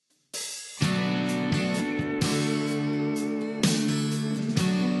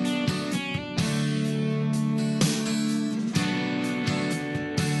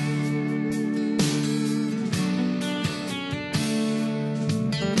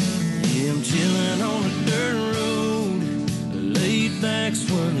next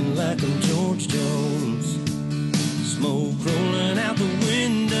one like I'm George Jones. Smoke rolling out the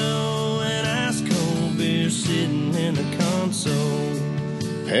window and ice cold beer sitting in the console.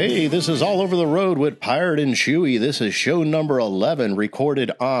 Hey, this is All Over the Road with Pirate and Chewy. This is show number 11,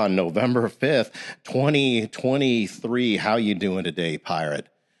 recorded on November 5th, 2023. How you doing today, Pirate?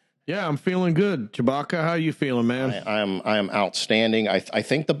 Yeah, I'm feeling good. Chewbacca, how you feeling, man? I am outstanding. I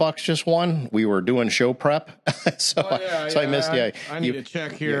think the Bucks just won. We were doing show prep, so I missed. I need to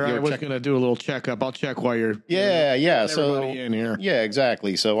check here. I was going to do a little checkup. I'll check while you're So in here. Yeah,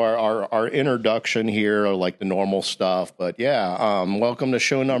 exactly. So our introduction here, like the normal stuff. But yeah, welcome to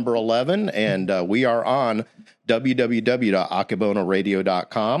show number 11, and we are on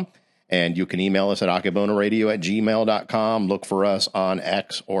www.akibonaradio.com. And you can email us at akibonaradio@gmail.com. Look for us on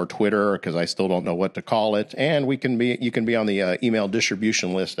X or Twitter, because I still don't know what to call it. And you can be on the email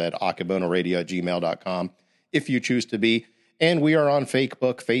distribution list at akibonaradio@gmail.com if you choose to be. And we are on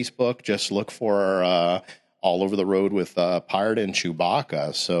Facebook. Just look for All Over the Road with Pirate and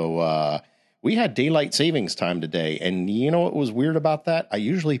Chewbacca. So we had daylight savings time today. And you know what was weird about that? I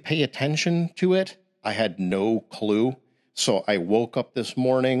usually pay attention to it. I had no clue. So I woke up this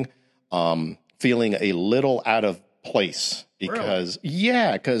morning feeling a little out of place because,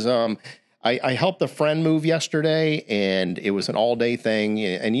 I helped a friend move yesterday, and it was an all-day thing,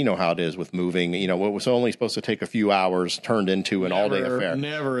 and you know how it is with moving. You know, what was only supposed to take a few hours turned into an all-day affair.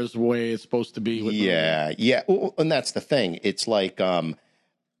 Never is the way it's supposed to be. With moving. Well, and that's the thing. It's like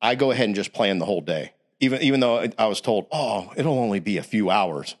I go ahead and just plan the whole day, even though I was told, it'll only be a few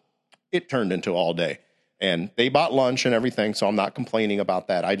hours. It turned into all day. And they bought lunch and everything, so I'm not complaining about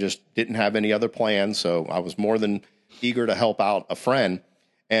that. I just didn't have any other plans, so I was more than eager to help out a friend.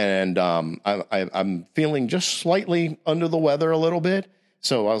 And I'm feeling just slightly under the weather a little bit.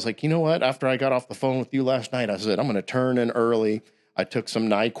 So I was like, you know what? After I got off the phone with you last night, I said, I'm going to turn in early. I took some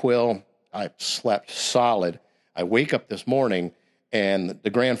NyQuil. I slept solid. I wake up this morning, and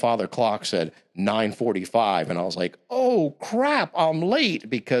the grandfather clock said 9:45, and I was like, "Oh crap, I'm late,"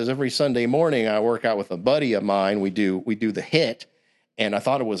 because every Sunday morning I work out with a buddy of mine. We do the HIIT, and I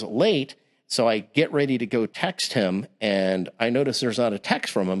thought it was late, so I get ready to go text him, and I notice there's not a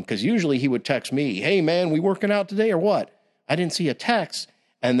text from him, because usually he would text me, "Hey man, we working out today or what?" I didn't see a text,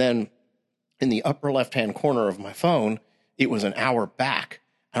 and then in the upper left-hand corner of my phone, it was an hour back,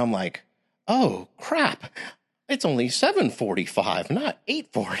 and I'm like, "Oh crap. It's only 7:45, not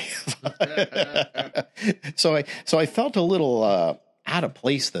 8:45." So I felt a little out of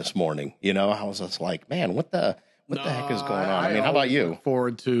place this morning. You know, I was just like, man, what the heck is going on? I mean, how about you? Look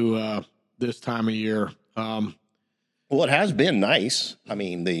forward to this time of year. Well, it has been nice. I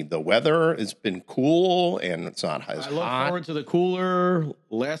mean, the weather has been cool, and it's not as hot. I look forward to the cooler.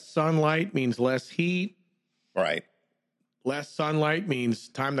 Less sunlight means less heat. Right. Less sunlight means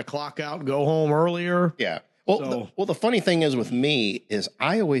time to clock out and go home earlier. Yeah. Well, the funny thing is with me is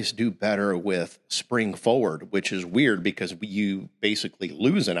I always do better with spring forward, which is weird because you basically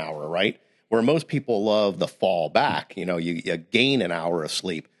lose an hour, right? Where most people love the fall back, you know, you gain an hour of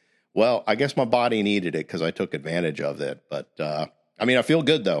sleep. Well, I guess my body needed it because I took advantage of it. But I mean, I feel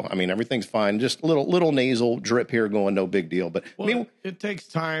good though. I mean, everything's fine. Just little nasal drip here going, no big deal. But well, I mean, it takes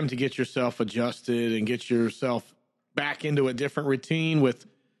time to get yourself adjusted and get yourself back into a different routine with,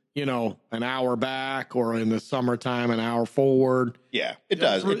 you know, an hour back, or in the summertime, an hour forward. Yeah, it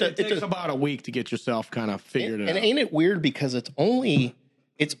does. It takes about a week to get yourself kind of figured out. And ain't it weird because it's only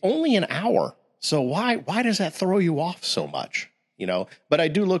an hour. So why does that throw you off so much? You know, but I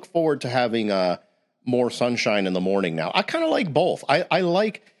do look forward to having more sunshine in the morning now. I kind of like both. I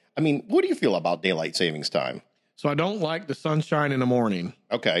mean, what do you feel about daylight savings time? So I don't like the sunshine in the morning.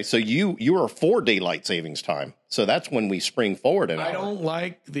 Okay, so you are for daylight savings time. So that's when we spring forward an hour. I don't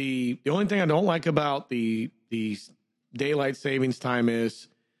like the only thing I don't like about the daylight savings time is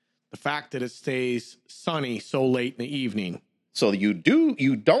the fact that it stays sunny so late in the evening. So you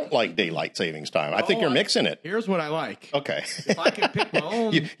don't like daylight savings time. I think you're mixing it. Here's what I like. Okay. If I could pick my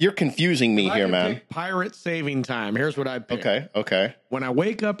own. You're confusing me here, man. Pirate saving time. Here's what I'd pick. Okay. When I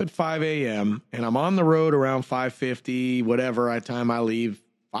wake up at 5 a.m. and I'm on the road around 5:50, whatever time I leave,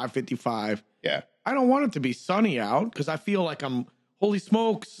 5:55. Yeah. I don't want it to be sunny out because I feel like holy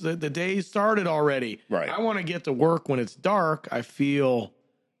smokes, the day started already. Right. I want to get to work when it's dark. I feel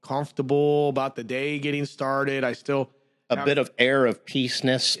comfortable about the day getting started. I still a bit of air of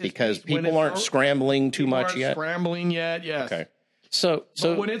peaceness because people aren't scrambling too much yet. Scrambling yet? Yes. Okay. So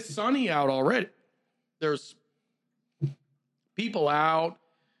but when it's sunny out already, there's people out.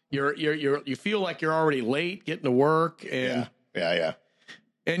 You feel like you're already late getting to work, and yeah.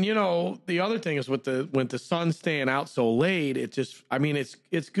 And the other thing is with the sun staying out so late,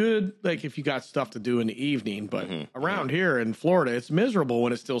 it's good like if you got stuff to do in the evening, but around here in Florida, it's miserable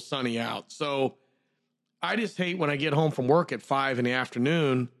when it's still sunny out. So I just hate when I get home from work at 5 in the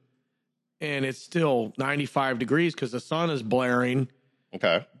afternoon and it's still 95 degrees because the sun is blaring.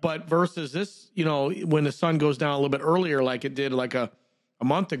 Okay. But versus this, when the sun goes down a little bit earlier, like it did like a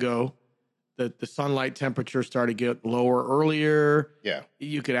month ago, the sunlight temperature started to get lower earlier. Yeah.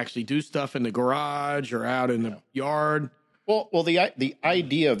 You could actually do stuff in the garage or out in the yard. Well, the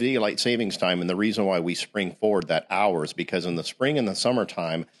idea of daylight savings time and the reason why we spring forward that hour is because in the spring and the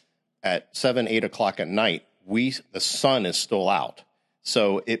summertime at 7, 8 o'clock at night, the sun is still out.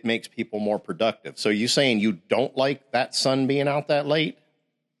 So it makes people more productive. So you saying you don't like that sun being out that late?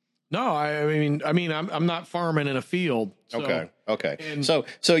 No, I mean, I'm not farming in a field. So, Okay. And,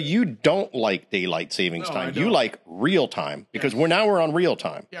 so you don't like daylight savings time. You like real time because we're on real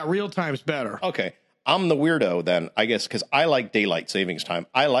time. Yeah, real time's better. Okay. I'm the weirdo then, I guess, because I like daylight savings time.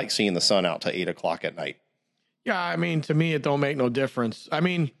 I like seeing the sun out to 8 o'clock at night. Yeah, I mean, to me, it don't make no difference. I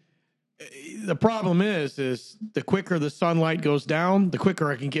mean, the problem is the quicker the sunlight goes down, the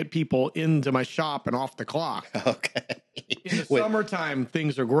quicker I can get people into my shop and off the clock. Okay. In the summertime,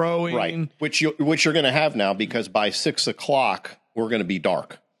 things are growing. Right. Which you're going to have now because by 6 o'clock, we're going to be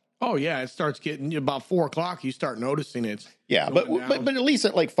dark. Oh, yeah. It starts getting about 4 o'clock. You start noticing it. Yeah. But at least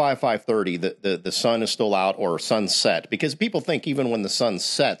at like 5:30, the sun is still out or sunset because people think even when the sun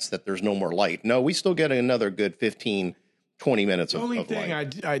sets that there's no more light. No, we still get another good 15 20 minutes of light. The only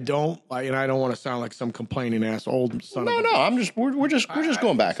thing I don't like, and I don't want to sound like some complaining ass old son. We're just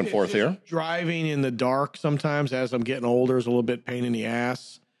going back and forth here. Driving in the dark sometimes as I'm getting older is a little bit pain in the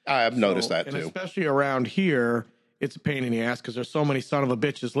ass. I've noticed that too. Especially around here, it's a pain in the ass because there's so many son of a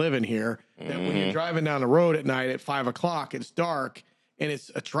bitches living here that when you're driving down the road at night at 5 o'clock, it's dark and it's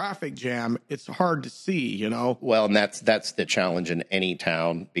a traffic jam. It's hard to see, Well, and that's the challenge in any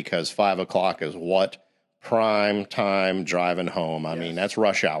town because 5 o'clock is what? Prime time driving home. I mean, that's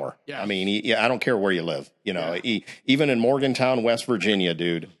rush hour. Yes. I mean, I don't care where you live. Even in Morgantown, West Virginia,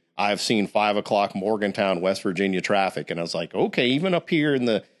 dude, I've seen 5 o'clock Morgantown, West Virginia traffic. And I was like, okay, even up here in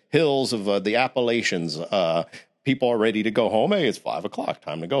the hills of the Appalachians, people are ready to go home. Hey, it's 5 o'clock.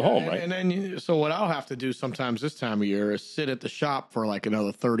 Time to go home, right? And then, so what I'll have to do sometimes this time of year is sit at the shop for like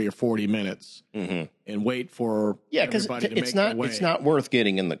another 30 or 40 minutes and wait for everybody to make their way. It's not worth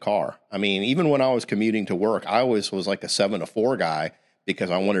getting in the car. I mean, even when I was commuting to work, I always was like a 7 to 4 guy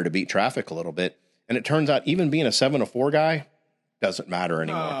because I wanted to beat traffic a little bit. And it turns out even being a 7 to 4 guy doesn't matter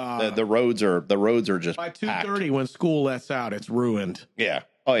anymore. The roads are just by 2:30 when school lets out, it's ruined. Yeah.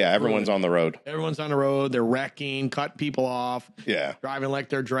 Oh, yeah, everyone's on the road. Everyone's on the road. They're wrecking, cutting people off. Yeah. Driving like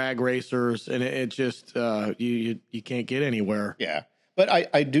they're drag racers, and it just, you can't get anywhere. Yeah. But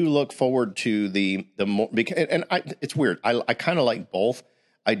I do look forward to it's weird. I kind of like both.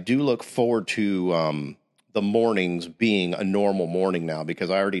 I do look forward to the mornings being a normal morning now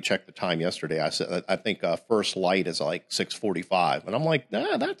because I already checked the time yesterday. I said I think first light is like 6:45, and I'm like,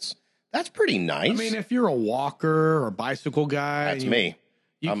 nah, that's pretty nice. I mean, if you're a walker or bicycle guy, that's me.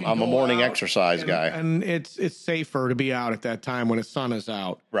 I'm a morning exercise guy. And it's safer to be out at that time when the sun is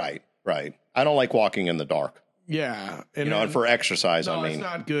out. Right. I don't like walking in the dark. Yeah. And for exercise, no, it's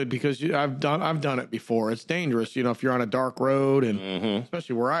not good because I've done it before. It's dangerous, if you're on a dark road and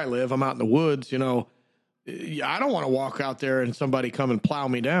especially where I live, I'm out in the woods, I don't want to walk out there and somebody come and plow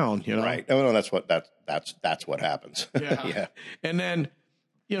me down, Right. No, that's what happens. Yeah. Yeah. And then,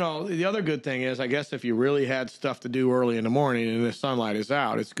 the other good thing is, I guess if you really had stuff to do early in the morning and the sunlight is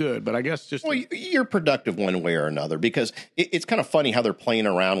out, it's good. But I guess you're productive one way or another because it's kind of funny how they're playing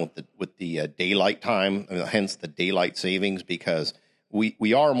around with the daylight time, hence the daylight savings, because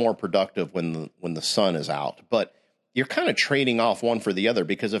we are more productive when the sun is out. But you're kind of trading off one for the other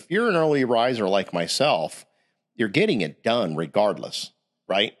because if you're an early riser like myself, you're getting it done regardless,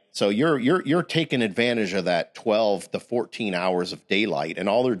 right? So you're taking advantage of that 12 to 14 hours of daylight, and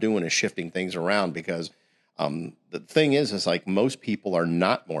all they're doing is shifting things around because the thing is like most people are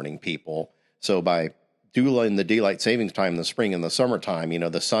not morning people. So by doing the daylight savings time in the spring and the summertime,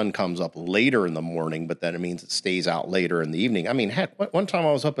 the sun comes up later in the morning, but then it means it stays out later in the evening. I mean, heck, one time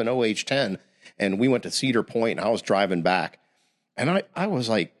I was up in OH10 and we went to Cedar Point and I was driving back and I was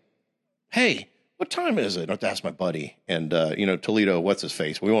like, hey, what time is it? I asked my buddy and, Toledo, what's his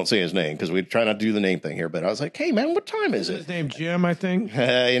face? We won't say his name because we try not to do the name thing here, but I was like, hey man, what time is it? His name Jim, I think.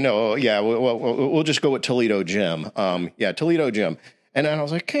 Yeah, we'll just go with Toledo Jim. Toledo Jim. And then I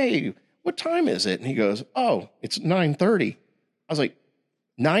was like, hey, what time is it? And he goes, oh, it's 9:30. I was like,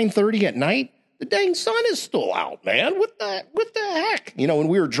 9:30 at night? the dang sun is still out, man. What the heck? You know, when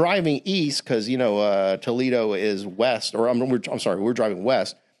we were driving east, because Toledo is west, or I'm sorry, we were driving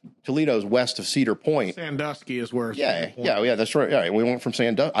west. Toledo's west of Cedar Point. Sandusky is where. Yeah, that's right. Yeah, we went from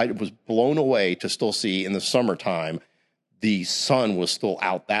Sandusky. I was blown away to still see in the summertime the sun was still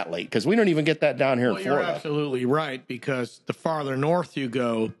out that late, because we don't even get that down here in Florida. You're absolutely right, because the farther north you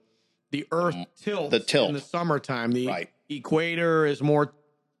go, the Earth tilts in the summertime. The equator is more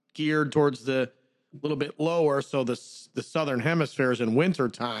geared towards the little bit lower, so the southern hemisphere is in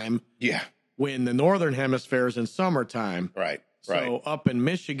wintertime. Yeah, when the northern hemisphere is in summertime. Right. So up in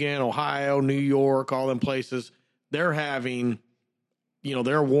Michigan, Ohio, New York, all them places, they're having,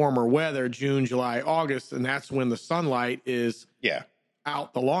 their warmer weather, June, July, August, and that's when the sunlight is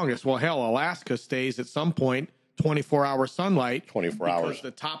out the longest. Well, hell, Alaska stays at some point 24-hour sunlight. 24 hours. Because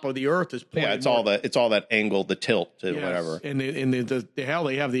the top of the Earth is pointing. Yeah, it's all that angle, the tilt to whatever. And the hell,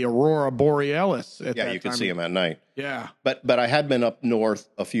 they have the Aurora Borealis at that you can see them at night. Yeah. But I had been up north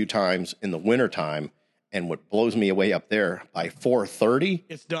a few times in the wintertime. And what blows me away up there, by 4:30,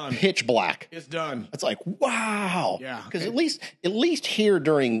 it's done. Pitch black. It's done. It's like, wow. Yeah. Because at least here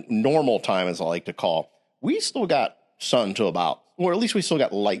during normal time, as I like to call, we still got sun to about, or at least we still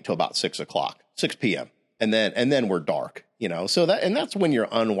got light to about 6 p.m. And then we're dark, So that's when you're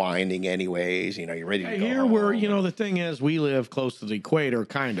unwinding anyways. You're ready to go here home. we're, the thing is, we live close to the equator,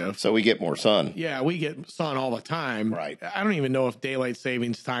 kind of. So we get more sun. Yeah, we get sun all the time. Right. I don't even know if daylight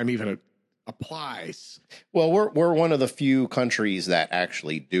savings time even applies. Well, we're one of the few countries that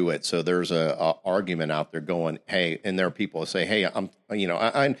actually do it. So there's a argument out there going, hey, and there are people who say, hey,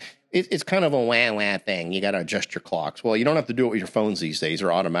 it's kind of a wah thing. You got to adjust your clocks. Well, you don't have to do it with your phones these days.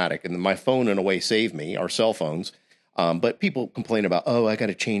 They're automatic. And my phone, in a way, saved me, our cell phones. But people complain about, I got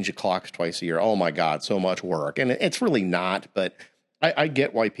to change the clocks twice a year. Oh, my God, so much work. And it's really not. But I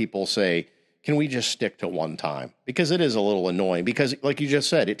get why people say, can we just stick to one time? Because it is a little annoying. Because, like you just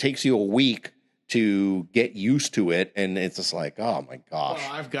said, it takes you a week to get used to it. And it's just like, oh, my gosh.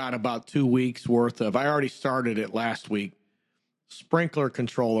 Well, I've got about 2 weeks worth of, I already started it last week. Sprinkler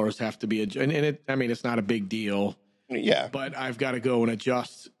controllers have to be, it's not a big deal. Yeah. But I've got to go and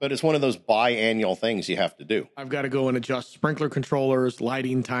adjust. But it's one of those biannual things you have to do. I've got to go and adjust sprinkler controllers,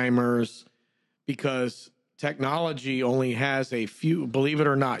 lighting timers, because technology only has a few, believe it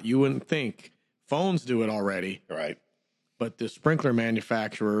or not, you wouldn't think. Phones do it already. Right. But the sprinkler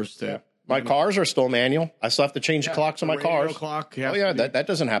manufacturers. My cars are still manual. I still have to change the clocks on my cars. Clock that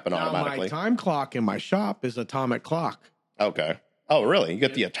doesn't happen automatically. My time clock in my shop is atomic clock. Okay. Oh, really? You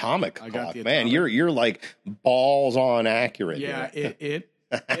got the atomic clock. Man, you're like balls on accurate. Yeah, it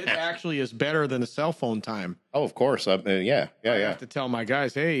actually is better than the cell phone time. Oh, of course. I have to tell my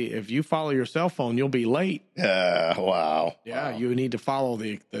guys, hey, if you follow your cell phone, you'll be late. Wow. Yeah, you need to follow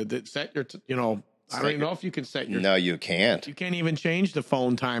the set your, I don't even know if you can set your. No, you can't. You can't even change the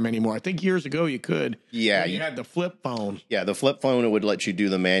phone time anymore. I think years ago you could. Yeah. You had the flip phone. Yeah, the flip phone, it would let you do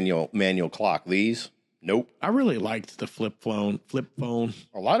the manual clock. These, nope. I really liked the flip phone.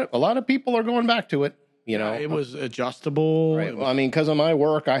 A lot of people are going back to it. It was adjustable. Right. Well, because of my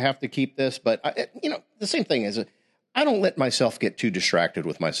work, I have to keep this. But the same thing is, I don't let myself get too distracted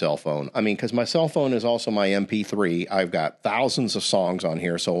with my cell phone. Because my cell phone is also my MP3. I've got thousands of songs on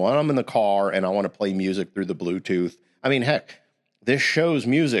here. So when I'm in the car and I want to play music through the Bluetooth, heck, this show's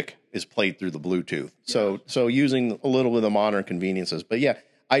music is played through the Bluetooth. Yeah. So using a little bit of the modern conveniences. But yeah,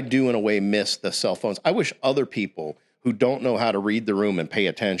 I do in a way miss the cell phones. I wish other people who don't know how to read the room and pay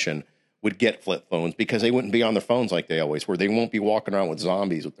attention would get flip phones, because they wouldn't be on their phones like they always were. They won't be walking around with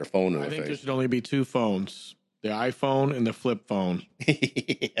zombies with their phone in their face. I think there should only be 2 phones. The iPhone and the flip phone.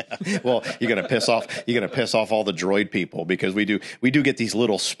 Yeah. Well, you're gonna piss off all the Droid people, because we do get these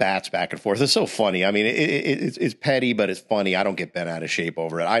little spats back and forth. It's so funny. It's petty, but it's funny. I don't get bent out of shape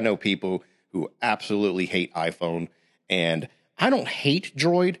over it. I know people who absolutely hate iPhone, and I don't hate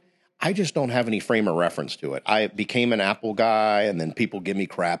Droid. I just don't have any frame of reference to it. I became an Apple guy, and then people give me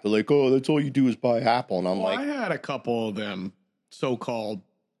crap. They're like, "Oh, that's all you do is buy Apple," and I'm like, I had a couple of them so-called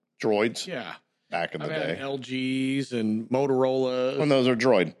Droids. Yeah. Back in the day, had LGs and Motorola. When those are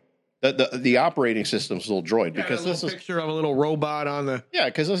Droid, the operating system's still Droid, because this is a picture of a little robot on the. Yeah,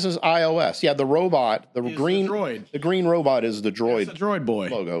 because this is iOS. Yeah, the robot, the green Droid. The green robot is the Droid. It's the Droid boy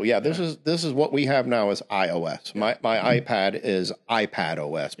logo. Yeah, this is what we have now as iOS. My iPad is iPad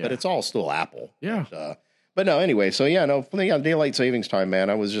OS, but it's all still Apple. Yeah. But no, anyway. So daylight savings time, man.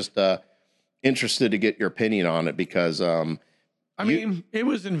 I was just interested to get your opinion on it, because. It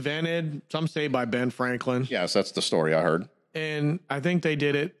was invented, some say, by Ben Franklin. Yes, that's the story I heard. And I think they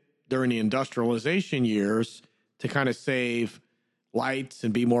did it during the industrialization years to kind of save lights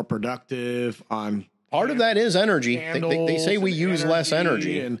and be more productive on Part of that is energy. They say we use less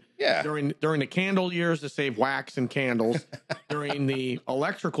energy. And Yeah. during the candle years to save wax and candles. During the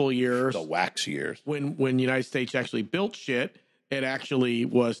electrical years, The wax years. when the United States actually built shit, it actually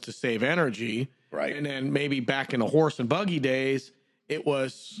was to save energy. Right. And then maybe back in the horse and buggy days, it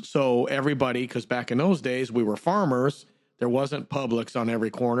was so everybody, because back in those days we were farmers. There wasn't Publix on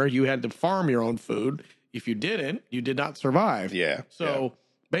every corner. You had to farm your own food. If you didn't, you did not survive. Yeah. So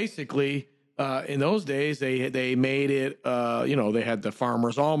basically, in those days, they made it. They had the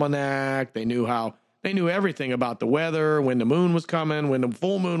Farmer's Almanac. They knew everything about the weather, when the moon was coming, when the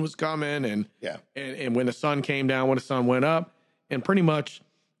full moon was coming, and when the sun came down, when the sun went up, and pretty much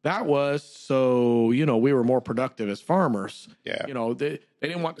that was so we were more productive as farmers. Yeah. They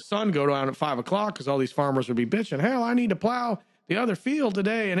didn't want the sun to go down at 5 o'clock because all these farmers would be bitching. Hell, I need to plow the other field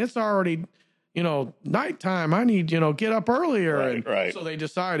today, and it's already nighttime. I need, get up earlier. Right. So they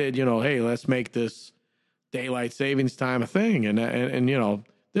decided, hey, let's make this daylight savings time a thing. And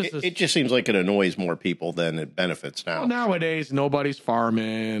It just seems like it annoys more people than it benefits now. well, nowadays, nobody's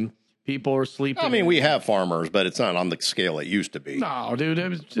farming. People are sleeping. I mean, we have farmers, but it's not on the scale it used to be. No, dude, it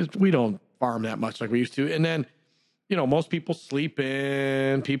was just, we don't farm that much like we used to. And then, most people sleep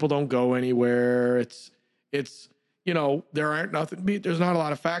in, people don't go anywhere. It's, there aren't there's not a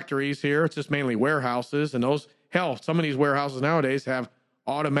lot of factories here. It's just mainly warehouses, and some of these warehouses nowadays have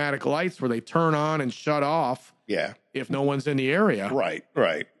automatic lights where they turn on and shut off. Yeah. If no one's in the area. Right.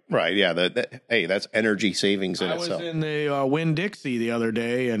 Yeah. Hey, that's energy savings in itself. I was in the Winn-Dixie the other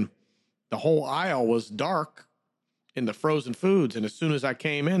day, and the whole aisle was dark in the frozen foods. And as soon as I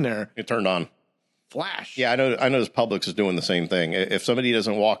came in there, It turned on. flash. Yeah, I noticed Publix is doing the same thing. If somebody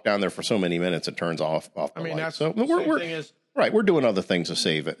doesn't walk down there for so many minutes, it turns off the I mean, light. that's So the same we're thing as, right. We're doing other things to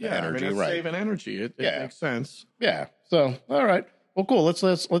save it yeah, energy. it's Right. saving energy. It Yeah. makes sense. Yeah. So all right. Well, cool.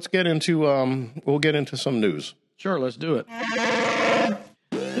 Let's get into we'll get into some news. Sure, let's do it.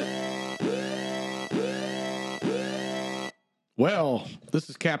 Well, this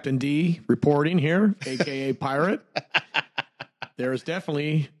is Captain D reporting here, aka Pirate. There's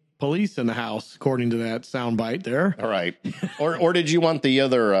definitely police in the house, according to that soundbite there. All right. or did you want the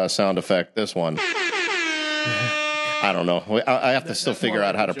other sound effect? This one. I don't know. I have to still figure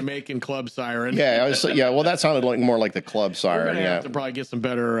out how to. Jamaican club siren. Yeah. Well, that sounded like more like the club We're siren. gonna Yeah. have to probably get some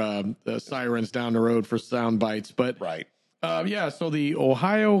better sirens down the road for sound bites. But Right. so the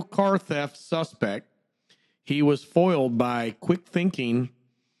Ohio car theft suspect, he was foiled by quick thinking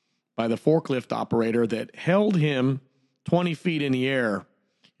by the forklift operator that held him 20 feet in the air.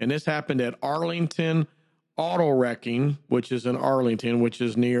 And this happened at Arlington Auto Wrecking, which is in Arlington, which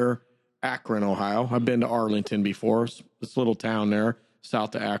is near Akron, Ohio. I've been to Arlington before. It's this little town there,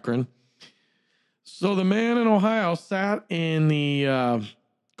 south of Akron. So the man in Ohio sat in the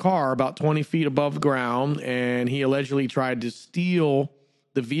car about 20 feet above the ground, and he allegedly tried to steal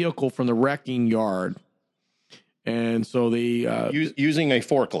the vehicle from the wrecking yard. And so Using a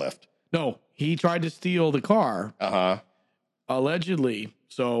forklift. no, he tried to steal the car, Uh-huh. allegedly.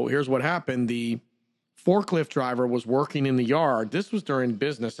 So here's what happened. The forklift driver was working in the yard. This was during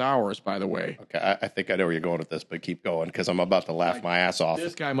business hours, by the way. Okay. I think I know where you're going with this, but keep going because I'm about to laugh my ass off.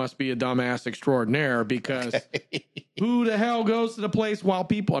 This guy must be a dumbass extraordinaire because who the hell goes to the place while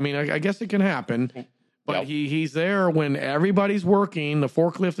people, I mean, I guess it can happen, but Yep. he's there when everybody's working. The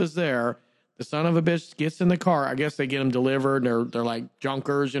forklift is there. The son of a bitch gets in the car. I guess they get him delivered. They're like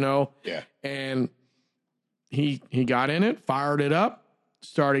junkers, Yeah. And he got in it, fired it up,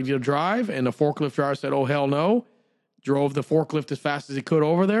 started to drive, and the forklift driver said, "Oh hell no!" Drove the forklift as fast as he could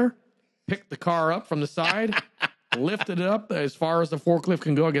over there, picked the car up from the side, lifted it up as far as the forklift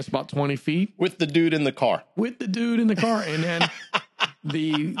can go. I guess about 20 feet With the dude in the car. with the dude in the car, and then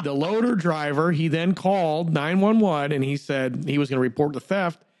the loader driver. He then called 911, and he said he was going to report the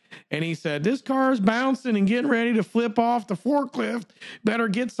theft. And he said, "This car is bouncing and getting ready to flip off the forklift. Better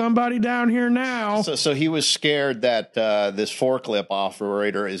get somebody down here now." So he was scared that this forklift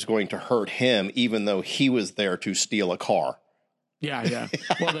operator is going to hurt him, even though he was there to steal a car. Yeah.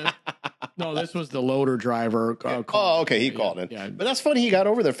 Well, no, this was the loader driver. Oh, okay. He called in. Yeah. But that's funny he got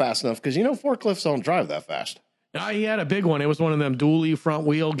over there fast enough because, forklifts don't drive that fast. He had a big one. It was one of them dually front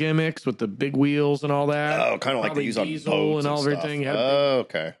wheel gimmicks with the big wheels and all that. Oh, kind of like they Probably use on diesel boats and all stuff. everything. Had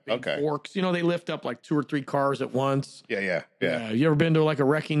Okay. big forks. They lift up like 2 or 3 cars at once. Yeah. You ever been to like a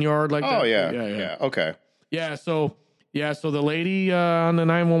wrecking yard like that? Oh, yeah. Okay. Yeah, so the lady on the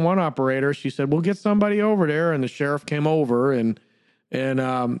 911 operator, she said, "We'll get somebody over there," and the sheriff came over, and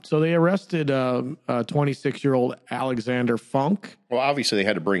And so they arrested 26-year-old Alexander Funk. Well, obviously they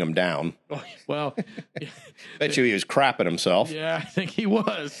had to bring him down. Well, Bet you he was crapping himself. yeah, I think he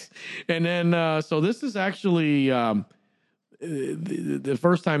was. And then, so this is actually the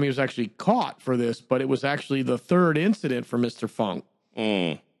first time he was actually caught for this, but it was actually the third incident for Mr. Funk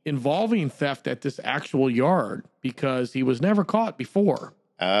involving theft at this actual yard, because he was never caught before.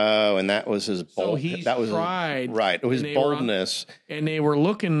 Oh, and that was his So he's tried. Right. It was his boldness. And they were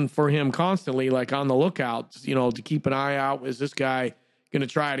looking for him constantly, like on the lookout, to keep an eye out. Is this guy going to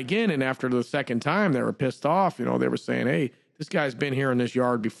try it again? And after the second time, they were pissed off. They were saying, hey, this guy's been here in this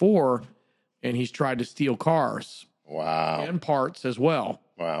yard before, and he's tried to steal cars. Wow. And parts as well.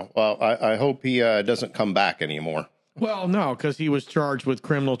 Wow. Well, I hope he doesn't come back anymore. Well, no, because he was charged with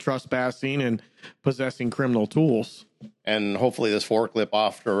criminal trespassing and possessing criminal tools. And hopefully this forklift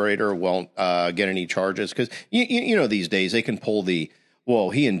operator won't get any charges, because you know these days they can pull the,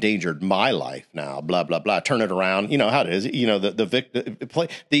 well, he endangered my life now, blah blah blah, turn it around. You know how it is. The victim play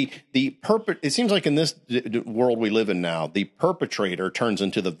the it seems like in this world we live in now, the perpetrator turns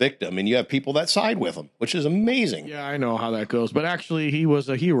into the victim, and you have people that side with him, which is amazing. Yeah, I know how that goes, but actually he was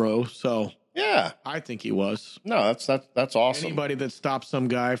a hero, so yeah, I think he was. No, that's awesome. Anybody that stopped some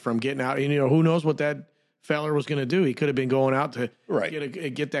guy from getting out, and who knows what that feller was going to do. He could have been going out to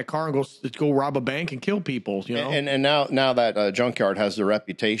get that car and go rob a bank and kill people. And now that junkyard has the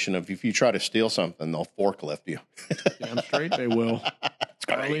reputation of, if you try to steal something, they'll forklift you. Damn straight they will.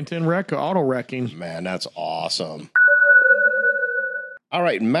 Arlington auto wrecking. Man, that's awesome. All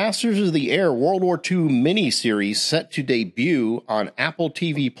right, Masters of the Air World War II miniseries set to debut on Apple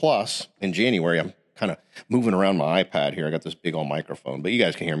TV Plus in January. I'm kind of moving around my iPad here. I got this big old microphone, but you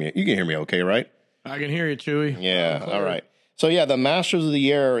guys can hear me. You can hear me okay, right? I can hear you, Chewy. Yeah, all right. So, yeah, the Masters of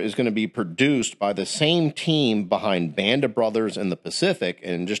the Air is going to be produced by the same team behind Band of Brothers in the Pacific.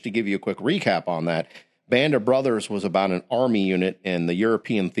 And just to give you a quick recap on that, Band of Brothers was about an army unit in the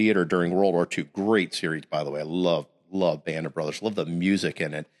European theater during World War II. Great series, by the way. I love Band of Brothers. Love the music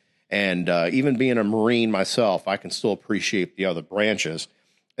in it. And even being a Marine myself, I can still appreciate the other branches.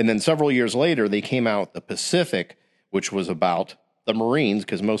 And then several years later, they came out with the Pacific, which was about the Marines,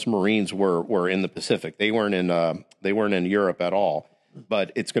 because most Marines were in the Pacific. They weren't in Europe at all.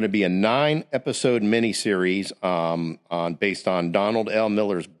 But it's going to be a 9-episode miniseries based on Donald L.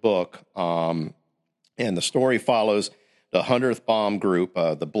 Miller's book, and the story follows the 100th Bomb Group,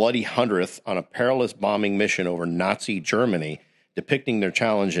 the Bloody 100th, on a perilous bombing mission over Nazi Germany, depicting their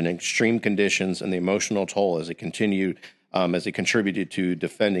challenge in extreme conditions and the emotional toll as they contributed to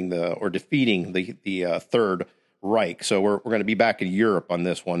defeating the Third Reich. So we're going to be back in Europe on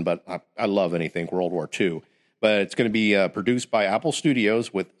this one, but I love anything World War II. But it's going to be produced by Apple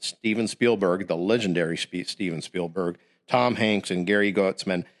Studios with Steven Spielberg, the legendary Steven Spielberg, Tom Hanks, and Gary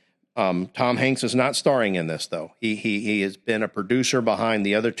Goetzman. Tom Hanks is not starring in this, though. He has been a producer behind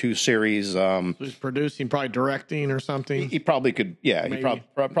the other two series. So he's producing, probably directing or something. He probably could, yeah. Maybe. He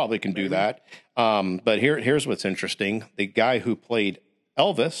probably can do that. But here's what's interesting: the guy who played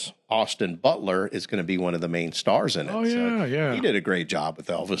Elvis, Austin Butler, is going to be one of the main stars in it. Oh yeah, yeah. He did a great job with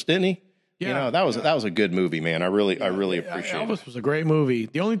Elvis, didn't he? Yeah, that was a good movie, man. I really appreciate it. Elvis was a great movie.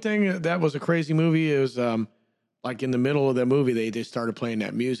 The only thing that was a crazy movie is like in the middle of the movie, they just started playing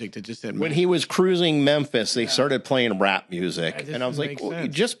that music that just didn't. When he was cruising Memphis, they started playing rap music, and I was like, well,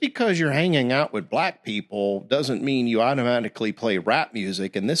 just because you're hanging out with black people doesn't mean you automatically play rap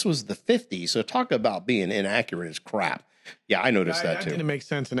music. And this was the '50s, so talk about being inaccurate as crap. Yeah, I noticed that too. It didn't make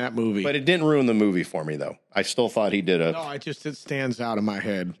sense in that movie, but it didn't ruin the movie for me, though. I still thought he did No, it stands out in my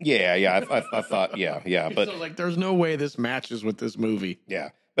head. Yeah. I thought, yeah. But so, like, there's no way this matches with this movie. Yeah.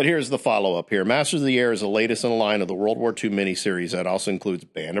 But here's the follow-up here. Masters of the Air is the latest in the line of the World War II miniseries that also includes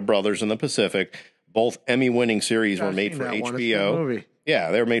Band of Brothers in the Pacific. Both Emmy-winning series were made for HBO.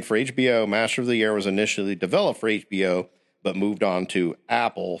 Yeah, they were made for HBO. Masters of the Air was initially developed for HBO, but moved on to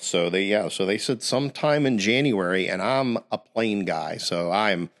Apple. So they said sometime in January, and I'm a plane guy, so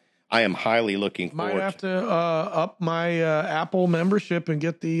I am highly looking forward. Might have to up my Apple membership and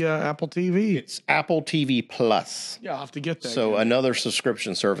get the Apple TV. It's Apple TV Plus. Yeah, I'll have to get that. So another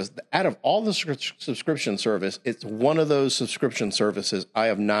subscription service. Out of all the subscription service, it's one of those subscription services I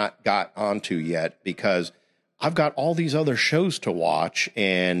have not got onto yet, because I've got all these other shows to watch,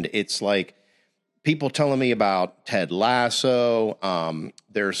 and it's like people telling me about Ted Lasso.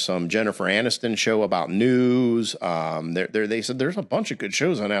 There's some Jennifer Aniston show about news. They said there's a bunch of good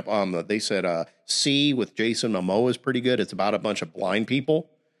shows on Apple. They said C with Jason Momoa is pretty good. It's about a bunch of blind people.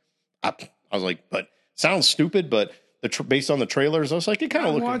 I was like, but sounds stupid, but based on the trailers, I was like, it kind I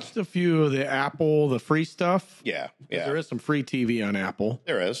of looked. watched a few of the Apple, the free stuff. Yeah, yeah. There is some free TV on Apple.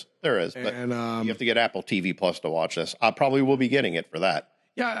 There is. But And you have to get Apple TV Plus to watch this. I probably will be getting it for that.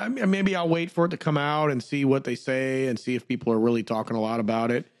 yeah, I mean, maybe I'll wait for it to come out and see what they say and see if people are really talking a lot about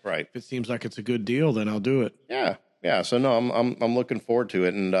it. Right. If it seems like it's a good deal, then I'll do it. Yeah. Yeah. So no, I'm looking forward to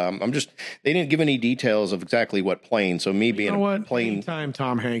it, and they didn't give any details of exactly what plane. So me being You know what? a plane, Anytime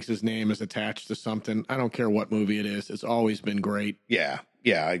Tom Hanks' name is attached to something, I don't care what movie it is. It's always been great. yeah,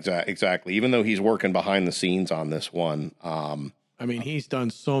 exactly. Even though he's working behind the scenes on this one, I mean, he's done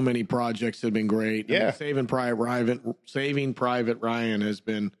so many projects that have been great. I mean, Yeah. Saving Private Ryan has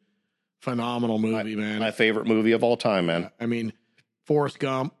been phenomenal movie, man. my favorite movie of all time, man. I mean, Forrest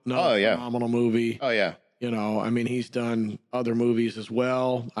Gump, Oh, yeah. phenomenal movie. Oh yeah, You know, I mean, he's done other movies as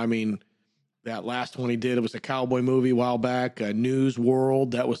well. I mean, that last one he did, it was a cowboy movie a while back, News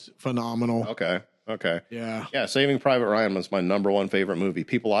World. That was phenomenal. okay. Yeah. Yeah, Saving Private Ryan was my number one favorite movie.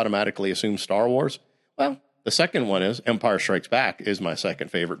 People automatically assume Star Wars. Well, the second one is Empire Strikes Back is my second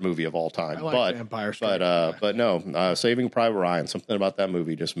favorite movie of all time. I like Empire Strikes Back. But no, Saving Private Ryan, something about that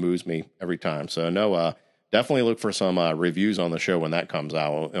movie just moves me every time. So no, definitely look for some reviews on the show when that comes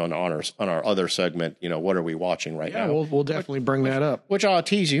out on our other segment. You know, what are we watching right Yeah, now? we'll definitely bring that up. Which I'll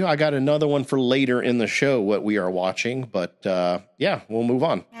tease you. I got another one for later in the show, what we are watching. But yeah, we'll move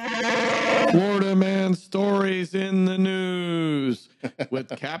on. Florida man stories in the news with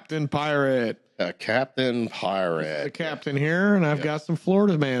Captain Pirate. Captain The Pirate. captain here, and I've got some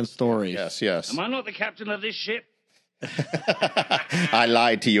Florida man stories. Yes. Am I not the captain of this ship? I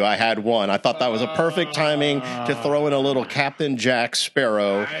lied to you. I had one. I thought that was a perfect timing to throw in a little Captain Jack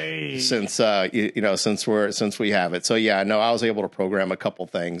Sparrow, Nice. since since we have it. So yeah, no, I was able to program a couple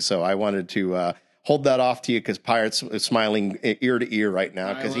things. So I wanted to hold that off to you because Pirate's smiling ear to ear right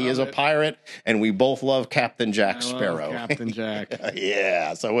now because he is a pirate, and we both love Captain Jack I love Sparrow. Captain Jack.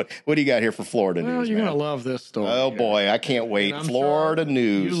 Yeah. So what do you got here for Florida Well, news, you're man? gonna love this story. Oh boy, I can't wait. And I'm Florida sure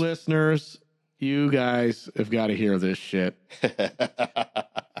news. You listeners, you guys have got to hear this shit.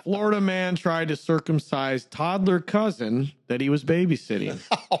 Florida man tried to circumcise toddler cousin that he was babysitting.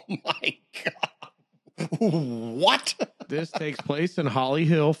 Oh my God. What? This takes place in Holly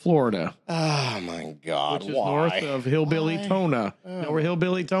Hill, Florida, Oh my God! which is Why? north of Hillbilly Why? Tona. Know where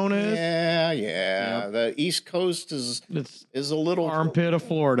Hillbilly Tona is? Yeah. The East Coast is It's a little armpit of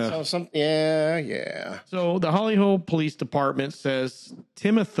Florida. Yeah. So the Holly Hill Police Department says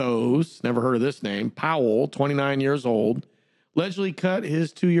Timothos, never heard of this name, Powell, 29 years old, allegedly cut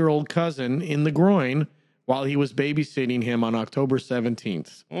his 2-year-old cousin in the groin while he was babysitting him on October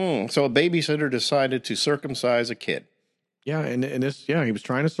 17th. So a babysitter decided to circumcise a kid. Yeah, and this, he was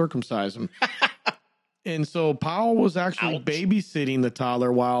trying to circumcise him. And so Powell was actually Ouch. babysitting the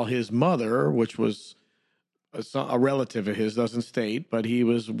toddler while his mother, which was a relative of his, doesn't state, but she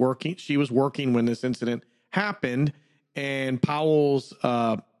was working when this incident happened, and Powell's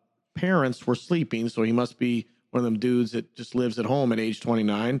parents were sleeping, so he must be one of them dudes that just lives at home at age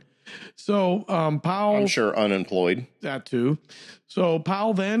 29. So Powell, I'm sure unemployed. that too. So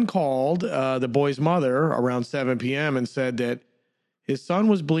Powell then called the boy's mother around 7 p.m. and said that his son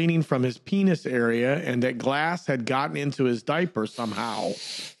was bleeding from his penis area and that glass had gotten into his diaper somehow.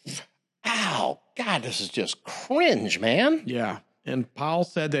 Ow! God, this is just cringe, man. Yeah. And Powell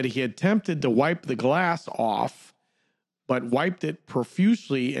said that he attempted to wipe the glass off, but wiped it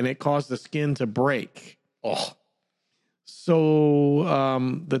profusely and it caused the skin to break. Oh,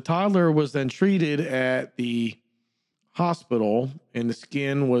 So the toddler was then treated at the hospital and the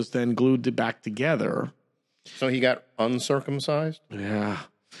skin was then glued back together. so he got uncircumcised? Yeah.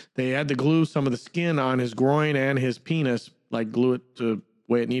 They had to glue some of the skin on his groin and his penis, like glue it to the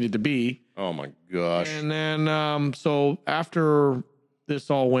way it needed to be. Oh my gosh! And then, so after this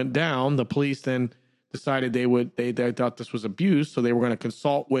all went down, the police then decided they thought this was abuse. So they were going to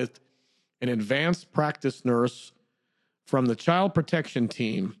consult with an advanced practice nurse from the child protection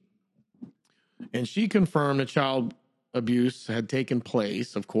team. And she confirmed that child abuse had taken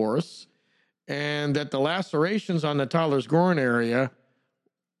place, of course, and that the lacerations on the toddler's groin area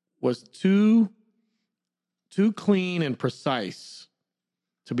was too clean and precise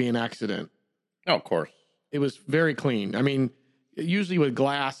to be an accident. Oh, of course. It was very clean. I mean, usually with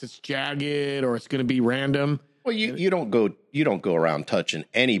glass, it's jagged or it's going to be random. Well, you don't go around touching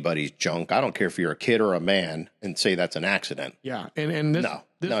anybody's junk. I don't care if you're a kid or a man, and say that's an accident. Yeah, and this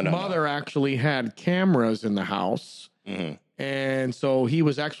No. mother actually had cameras in the house, and so he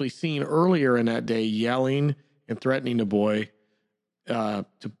was actually seen earlier in that day yelling and threatening the boy.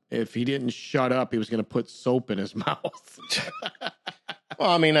 If he didn't shut up, he was going to put soap in his mouth. Well,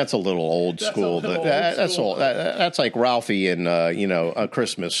 I mean, that's a little old school. That's like Ralphie in A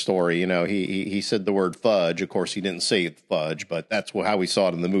Christmas Story. He said the word fudge. Of course, he didn't say fudge, but that's how we saw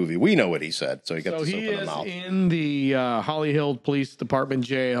it in the movie. We know what he said, so he got this open the mouth. He is in the Holly Hill Police Department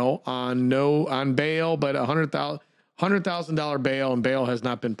jail on bail, but $100,000 bail, and bail has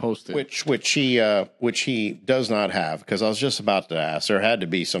not been posted. Which he does not have, because I was just about to ask. There had to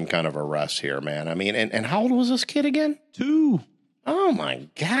be some kind of arrest here, man. I mean, and how old was this kid again? 2. Oh my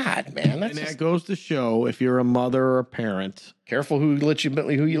God, man! That goes to show, if you're a mother or a parent, careful who you let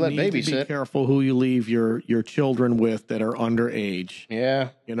babysit. Be careful who you leave your children with that are underage. Yeah,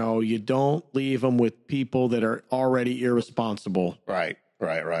 you don't leave them with people that are already irresponsible. Right.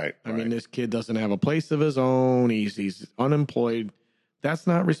 I mean, this kid doesn't have a place of his own. He's unemployed. That's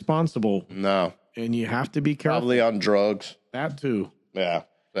not responsible. No, and you have to be careful. Probably on drugs. That too. Yeah.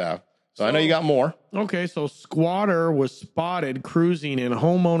 So I know you got more. Okay, so squatter was spotted cruising in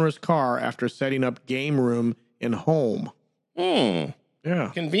homeowner's car after setting up game room in home. Yeah.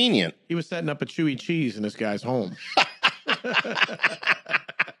 Convenient. He was setting up a Chewy Cheese in this guy's home.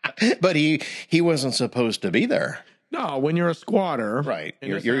 But he wasn't supposed to be there. No, when you're a squatter. Right.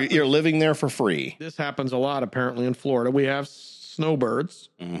 You're living there for free. This happens a lot, apparently, in Florida. We have snowbirds.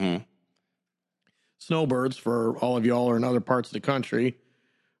 Mm-hmm. Snowbirds, for all of y'all or in other parts of the country,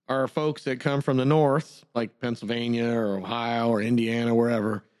 are folks that come from the north, like Pennsylvania or Ohio or Indiana,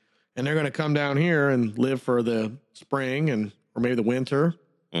 wherever, and they're going to come down here and live for the spring or maybe the winter,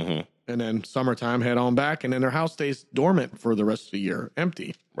 and then summertime head on back, and then their house stays dormant for the rest of the year,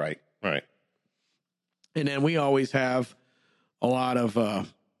 empty. Right. And then we always have a lot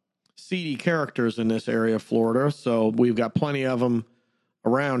of seedy characters in this area of Florida, so we've got plenty of them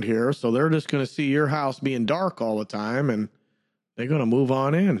around here. So they're just going to see your house being dark all the time, and they're going to move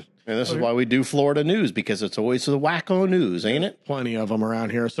on in. And this is why we do Florida news, because it's always the wacko news, ain't it? Plenty of them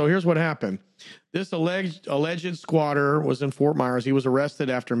around here. So here's what happened. This alleged squatter was in Fort Myers. He was arrested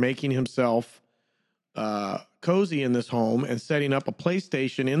after making himself cozy in this home and setting up a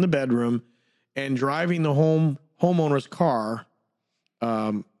PlayStation in the bedroom and driving the homeowner's car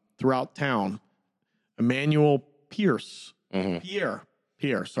throughout town. Emmanuel Pierce. Pierre,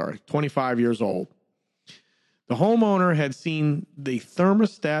 25 years old. The homeowner had seen the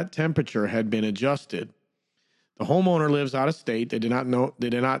thermostat temperature had been adjusted. The homeowner lives out of state. They did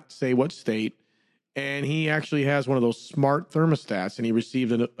not say what state. And he actually has one of those smart thermostats, and he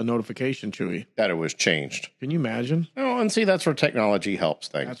received a notification, Chewy, that it was changed. Can you imagine? Oh, and see, that's where technology helps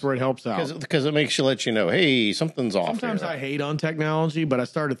things. That's where it helps out. Because it makes you let you know, hey, something's off. Sometimes I hate on technology, but I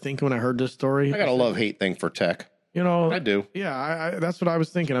started thinking when I heard this story. I got a love-hate thing for tech. I do. Yeah, I that's what I was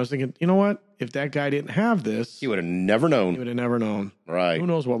thinking. I was thinking, you know what? If that guy didn't have this, he would have never known. Right. Who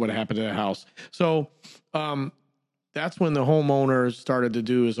knows what would have happened to that house? So that's when the homeowner started to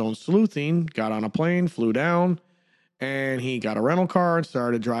do his own sleuthing, got on a plane, flew down, and he got a rental car and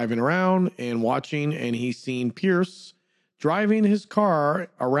started driving around and watching, and he seen Pierce driving his car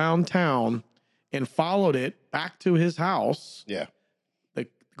around town and followed it back to his house. Yeah. The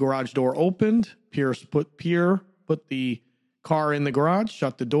garage door opened. Pierre put the car in the garage,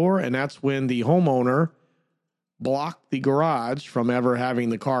 shut the door, and that's when the homeowner blocked the garage from ever having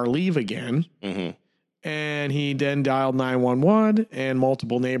the car leave again. And he then dialed 911, and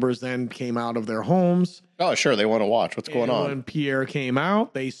multiple neighbors then came out of their homes. Oh, sure. They want to watch what's going on. When Pierre came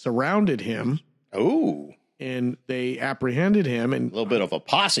out, they surrounded him. Oh. And they apprehended him. And a little bit of a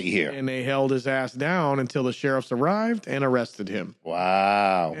posse here. And they held his ass down until the sheriffs arrived and arrested him.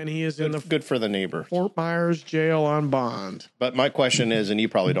 Wow. And he is good for the neighbor. Fort Myers jail on bond. But my question is, and you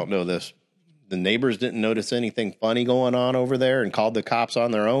probably don't know this, the neighbors didn't notice anything funny going on over there and called the cops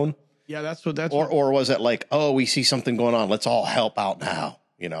on their own? Yeah, or was it like, oh, we see something going on, let's all help out now?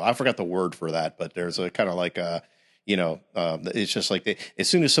 I forgot the word for that, but there's a kind of like a, it's just like as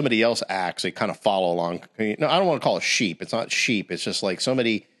soon as somebody else acts, they kind of follow along. No, I don't want to call it sheep. It's not sheep. It's just like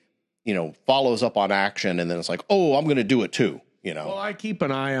somebody, follows up on action, and then it's like, oh, I'm going to do it too. Well, I keep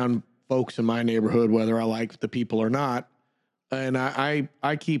an eye on folks in my neighborhood, whether I like the people or not. And I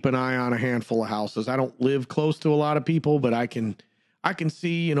keep an eye on a handful of houses. I don't live close to a lot of people, but I can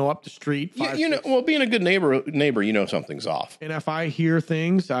see, up the street. Well, being a good neighbor, something's off. And if I hear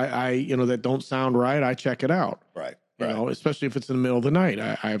things, I that don't sound right, I check it out. Right. Especially if it's in the middle of the night.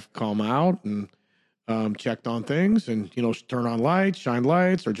 I've come out and checked on things and, turn on lights, shine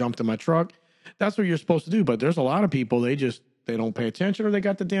lights, or jumped in my truck. That's what you're supposed to do. But there's a lot of people, they don't pay attention, or they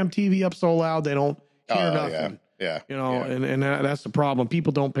got the damn TV up so loud they don't hear nothing. Yeah. And that's the problem.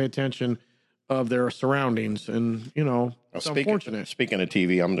 People don't pay attention. of their surroundings, and it's unfortunate. Speaking of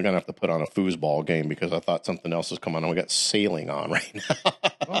TV, I'm gonna have to put on a foosball game because I thought something else is coming on. We got sailing on right now.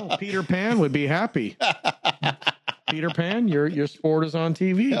 Oh, Peter Pan would be happy. Peter Pan, your sport is on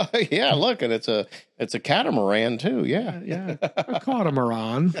TV. Yeah, look, and it's a catamaran too. Yeah, a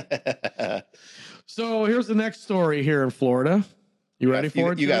catamaran. So here's the next story here in Florida. You ready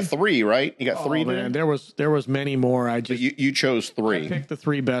for it? You got three, right? You got three. Man, there was many more. I just you chose three. I picked the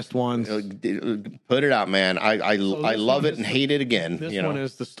three best ones. Put it out, man. I love it and hate it again. This one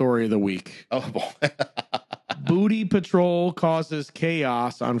is the story of the week. Oh boy. Booty patrol causes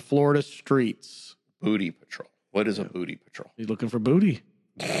chaos on Florida streets. Booty patrol. What is a booty patrol? He's looking for booty.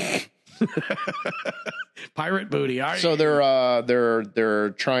 Pirate booty. So they're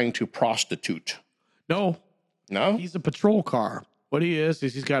trying to prostitute. No. He's a patrol car. What he is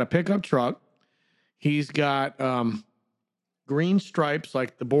he's got a pickup truck. He's got green stripes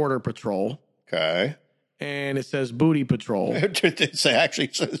like the Border Patrol. Okay. And it says Booty Patrol. It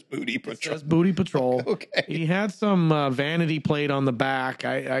actually says Booty Patrol. It says Booty Patrol. Okay. He had some vanity plate on the back.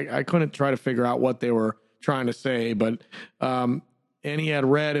 I couldn't try to figure out what they were trying to say, but and he had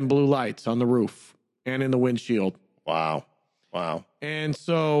red and blue lights on the roof and in the windshield. Wow. And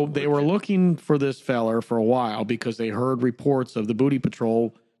so they were looking for this feller for a while because they heard reports of the Booty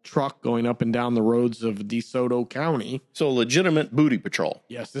Patrol truck going up and down the roads of DeSoto County. So legitimate booty patrol.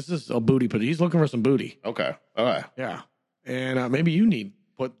 Yes, this is a booty patrol. He's looking for some booty. Okay. All right. Yeah. And maybe you need to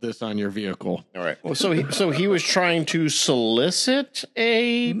put this on your vehicle. All right. Well, so he was trying to solicit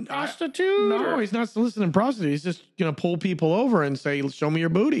a prostitute? No, he's not soliciting prostitutes. He's just going to pull people over and say, show me your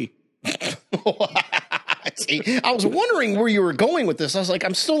booty. See, I was wondering where you were going with this. I was like,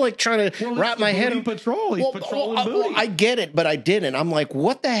 I'm still like trying to wrap my head around. Patrol. He's patrolling booty. I get it, but I didn't. I'm like,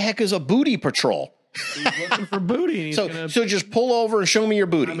 what the heck is a booty patrol? He's looking for booty. And so just pull over and show me your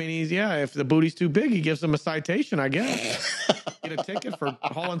booty. I mean, if the booty's too big, he gives them a citation, I guess. Get a ticket for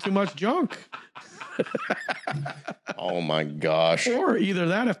hauling too much junk. Oh my gosh! Or either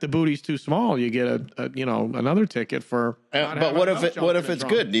that, if the booty's too small, you get another ticket for. But what if it's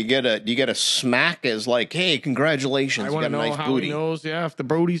good? Do you get a smack as like, hey, congratulations, I want to know nice how booty. He knows, if the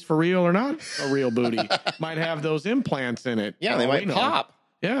booty's for real or not a real booty. Might have those implants in it. Yeah, they might pop.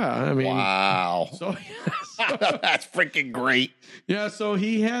 Yeah, I mean, wow. So that's freaking great. Yeah, so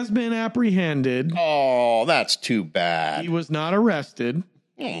he has been apprehended. Oh, that's too bad. He was not arrested.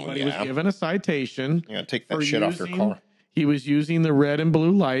 But he was given a citation. Yeah, take that shit off your car. He was using the red and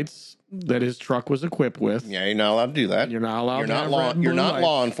blue lights that his truck was equipped with. Yeah, you're not allowed to do that. You're not allowed. You're not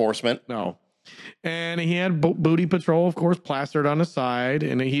law enforcement. No. And he had Booty Patrol, of course, plastered on the side,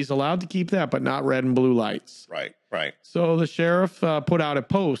 and he's allowed to keep that, but not red and blue lights. Right. So the sheriff put out a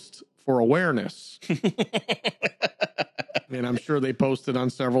post for awareness, and I'm sure they posted on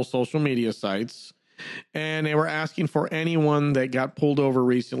several social media sites. And they were asking for anyone that got pulled over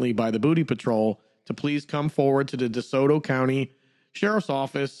recently by the Booty Patrol to please come forward to the DeSoto County Sheriff's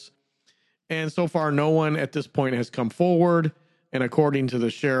Office. And so far, no one at this point has come forward. And according to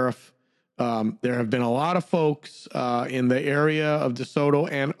the sheriff, there have been a lot of folks in the area of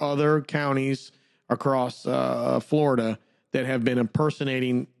DeSoto and other counties across Florida that have been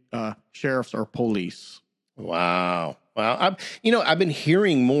impersonating sheriffs or police. Wow. I've been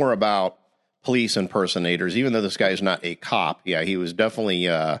hearing more about police impersonators, even though this guy is not a cop. Yeah, he was definitely,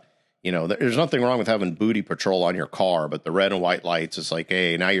 there's nothing wrong with having Booty Patrol on your car, but the red and white lights, it's like,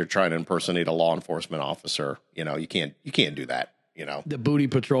 hey, now you're trying to impersonate a law enforcement officer. You can't do that. The Booty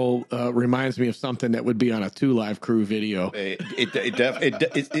Patrol reminds me of something that would be on a 2 Live Crew video.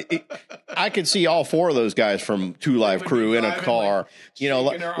 I could see all four of those guys from 2 Live Crew in a car,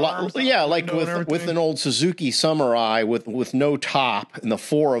 with an old Suzuki Samurai with no top, and the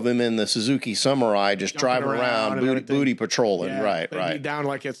four of them in the Suzuki Samurai just driving around booty patrolling. Right. Be down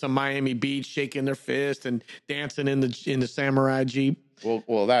like at some Miami Beach, shaking their fist and dancing in the Samurai Jeep.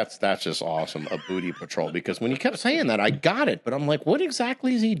 Well, that's just awesome, a Booty Patrol, because when you kept saying that, I got it, but I'm like, what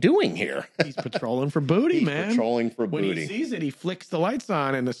exactly is he doing here? He's patrolling for booty, man. Patrolling for booty. When he sees it, he flicks the lights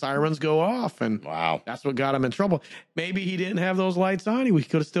on and the sirens go off, and wow, that's what got him in trouble. Maybe he didn't have those lights on; he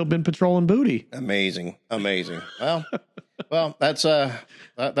could have still been patrolling booty. Amazing. Well, that's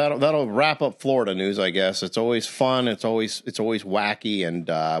that'll wrap up Florida news, I guess. It's always fun. It's always wacky, and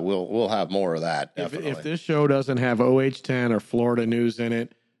we'll have more of that. Definitely. If this show doesn't have OH10 or Florida news in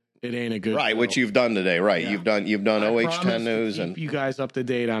it, it ain't a good right. show. Which you've done today, right? Yeah. You've done OH10 news and you guys up to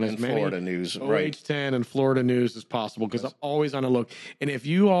date on as many Florida news, OH10 and Florida news as possible, because I'm always on the look. And if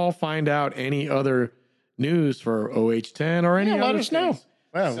you all find out any other news for OH10 or any other let us know.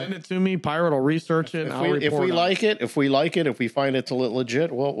 Well, Send it to me. Pirate will research it. And I'll if report we on like it, if we find it's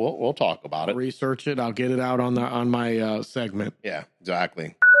legit, we'll talk about I'll it. research it. I'll get it out on my segment. Yeah,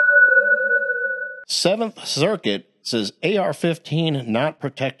 exactly. Seventh Circuit says AR-15 not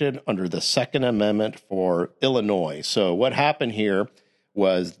protected under the Second Amendment for Illinois. So what happened here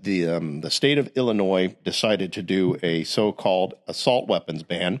was the state of Illinois decided to do a so-called assault weapons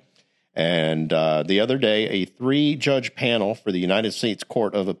ban. And the other day, a 3-judge panel for the United States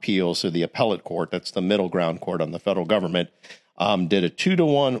Court of Appeals, so the appellate court, that's the middle ground court on the federal government, did a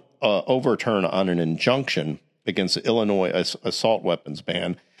 2-to-1 overturn on an injunction against the Illinois assault weapons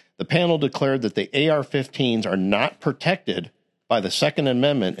ban. The panel declared that the AR-15s are not protected by the Second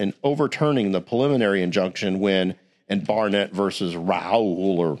Amendment in overturning the preliminary injunction when in Barnett versus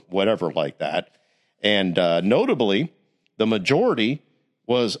Raoul or whatever like that. And notably, the majority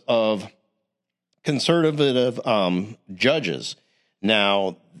was of conservative judges.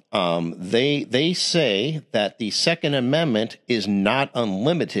 Now, they say that the Second Amendment is not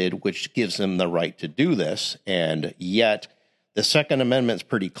unlimited, which gives them the right to do this, and yet the Second Amendment is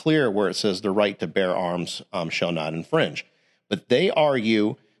pretty clear where it says the right to bear arms shall not infringe. But they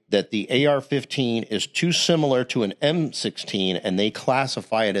argue that the AR-15 is too similar to an M16, and they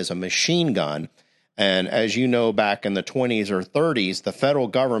classify it as a machine gun. And as you know, back in the 20s or 30s, the federal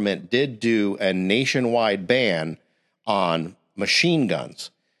government did do a nationwide ban on machine guns.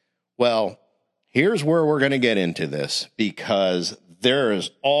 Well, here's where we're going to get into this, because there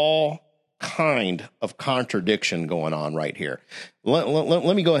is all kind of contradiction going on right here.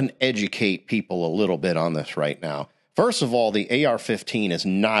 Let me go ahead and educate people a little bit on this right now. First of all, the AR-15 is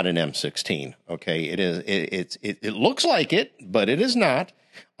not an M16. Okay, it looks like it, but it is not.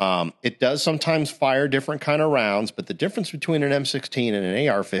 It does sometimes fire different kind of rounds, but the difference between an M16 and an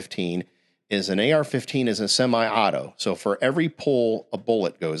AR-15 is an AR-15 is a semi-auto. So for every pull, a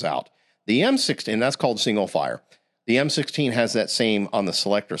bullet goes out. The M16, that's called single fire. The M16 has that same on the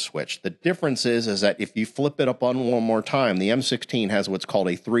selector switch. The difference is that if you flip it up on one more time, the M16 has what's called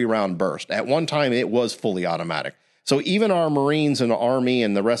a 3-round burst. At one time, it was fully automatic. So even our Marines and the Army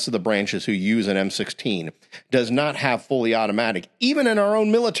and the rest of the branches who use an M16 does not have fully automatic, even in our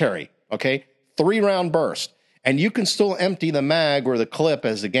own military, okay? 3-round burst. And you can still empty the mag or the clip,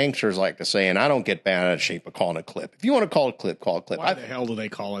 as the gangsters like to say, and I don't get bad out of shape of calling it clip. If you want to call it clip, call it clip. Why the hell do they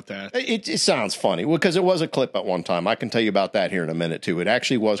call it that? It sounds funny, because it was a clip at one time. I can tell you about that here in a minute, too. It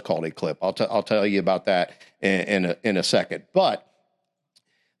actually was called a clip. I'll tell you about that in a second. But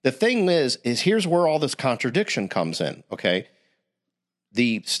the thing is here's where all this contradiction comes in, okay?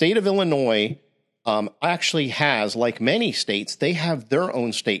 The state of Illinois actually has, like many states, they have their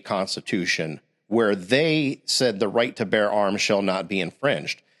own state constitution where they said the right to bear arms shall not be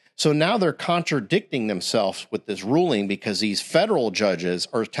infringed. So now they're contradicting themselves with this ruling, because these federal judges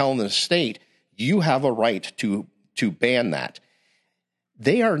are telling the state, you have a right to ban that.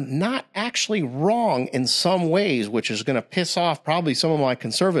 They are not actually wrong in some ways, which is going to piss off probably some of my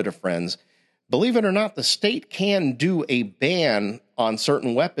conservative friends. Believe it or not, the state can do a ban on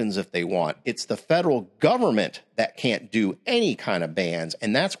certain weapons if they want. It's the federal government that can't do any kind of bans.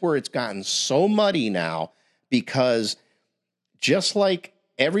 And that's where it's gotten so muddy now, because just like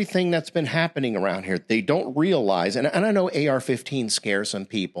everything that's been happening around here, they don't realize, and I know AR-15 scares some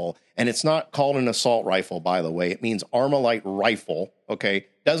people, and it's not called an assault rifle, by the way. It means Armalite rifle, okay?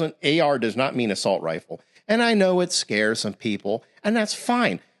 AR does not mean assault rifle. And I know it scares some people, and that's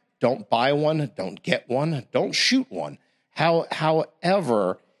fine. Don't buy one, don't get one, don't shoot one.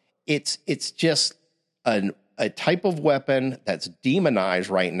 However, it's just a type of weapon that's demonized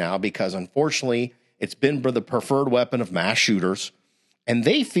right now, because unfortunately it's been the preferred weapon of mass shooters. And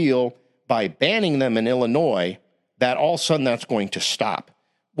they feel by banning them in Illinois that all of a sudden that's going to stop.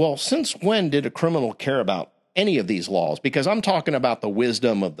 Well, since when did a criminal care about any of these laws? Because I'm talking about the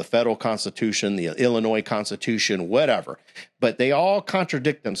wisdom of the federal constitution, the Illinois constitution, whatever. But they all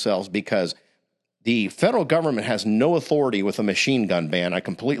contradict themselves, because the federal government has no authority with a machine gun ban. I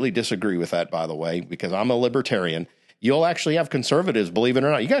completely disagree with that, by the way, because I'm a libertarian. You'll actually have conservatives, believe it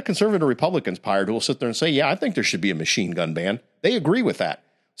or not. You got conservative Republicans, Pirate, who will sit there and say, yeah, I think there should be a machine gun ban. They agree with that.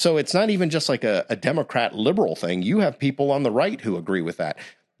 So it's not even just like a Democrat liberal thing. You have people on the right who agree with that.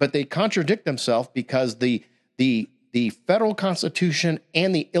 But they contradict themselves, because the federal constitution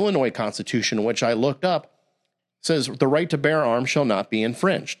and the Illinois constitution, which I looked up, says the right to bear arms shall not be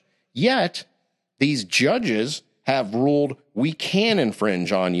infringed. Yet these judges have ruled we can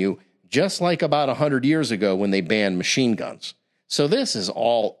infringe on you, just like about 100 years ago when they banned machine guns. So this is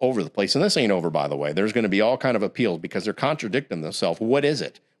all over the place. And this ain't over, by the way. There's going to be all kind of appeals, because they're contradicting themselves. What is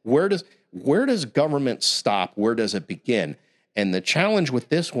it? Where does government stop? Where does it begin? And the challenge with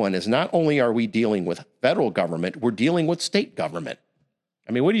this one is not only are we dealing with federal government, we're dealing with state government.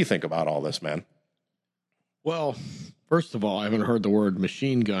 I mean, what do you think about all this, man? Well, first of all, I haven't heard the word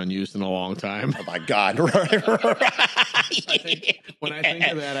machine gun used in a long time. Oh my God. When I think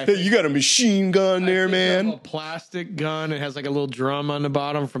of that, I think You got a machine gun there, of man. a plastic gun. It has like a little drum on the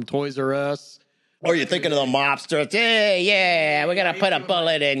bottom from Toys R Us. Or you're thinking of the mobsters. Yeah, we're going to put a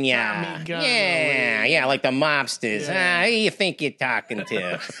bullet in ya. Tommy gun. Yeah, like the mobsters. Yeah. Who you think you're talking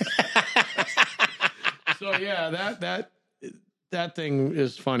to? So yeah, that thing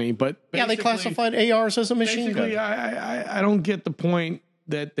is funny, but Yeah, they basically- classified ARs as a machine Basically, gun. I don't get the point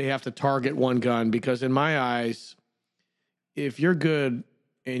that they have to target one gun, because in my eyes, if you're good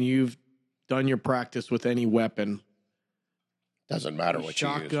and you've done your practice with any weapon, Doesn't matter a what you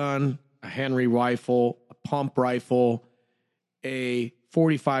use. shotgun, a Henry rifle, a pump rifle, a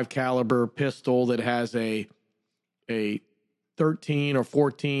 45 caliber pistol that has a 13 or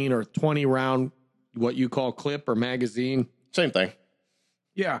 14 or 20 round, what you call clip or magazine. Same thing.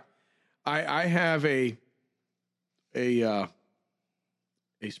 Yeah, I have a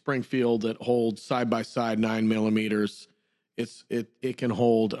Springfield that holds side by side 9mm. It can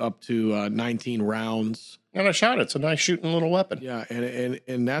hold up to 19 rounds. And I shot it. It's a nice shooting little weapon. Yeah,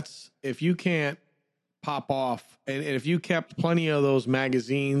 and that's, if you can't pop off, and if you kept plenty of those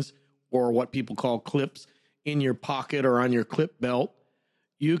magazines or what people call clips in your pocket or on your clip belt,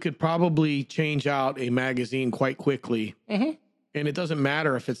 you could probably change out a magazine quite quickly. Mhm. And it doesn't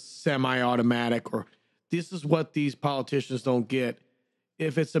matter if it's semi-automatic, or this is what these politicians don't get.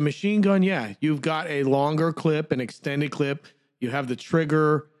 If it's a machine gun, yeah, you've got a longer clip, an extended clip. You have the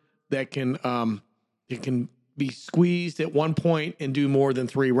trigger that can it can be squeezed at one point and do more than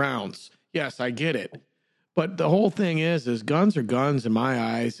 3 rounds. Yes, I get it. But the whole thing is guns are guns in my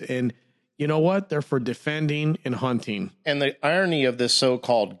eyes. And you know what? They're for defending and hunting. And the irony of this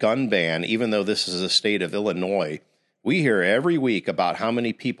so-called gun ban, even though this is the state of Illinois, we hear every week about how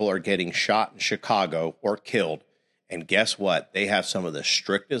many people are getting shot in Chicago or killed. And guess what? They have some of the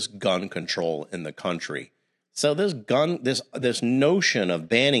strictest gun control in the country. So this notion of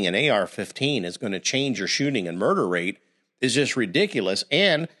banning an AR-15 is going to change your shooting and murder rate is just ridiculous.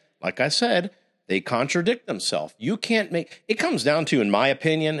 And like I said, they contradict themselves. You can't make it. Comes down to, in my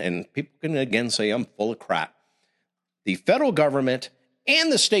opinion, and people can again say I'm full of crap, the federal government and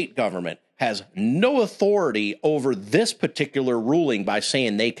the state government has no authority over this particular ruling by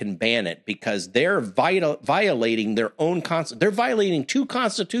saying they can ban it, because they're violating their own they're violating 2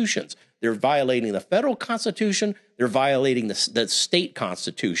 constitutions. They're violating the federal constitution. They're violating the state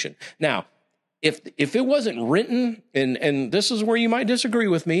constitution. Now, if it wasn't written, and this is where you might disagree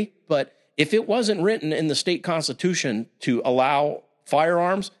with me, but if it wasn't written in the state constitution to allow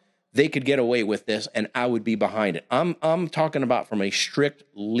firearms, they could get away with this, and I would be behind it. I'm talking about from a strict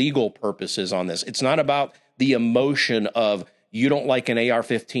legal purposes on this. It's not about the emotion of you don't like an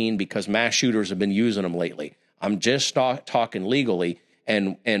AR-15 because mass shooters have been using them lately. I'm just talking legally.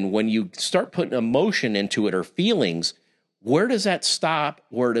 And when you start putting emotion into it or feelings, where does that stop?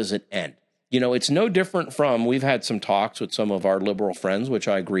 Where does it end? You know, it's no different from, we've had some talks with some of our liberal friends, which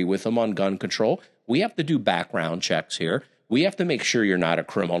I agree with them on gun control. We have to do background checks here. We have to make sure you're not a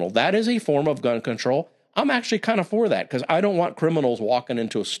criminal. That is a form of gun control. I'm actually kind of for that, because I don't want criminals walking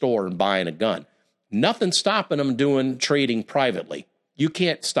into a store and buying a gun. Nothing stopping them trading privately. You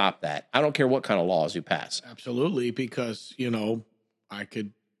can't stop that. I don't care what kind of laws you pass. Absolutely, because, you know, I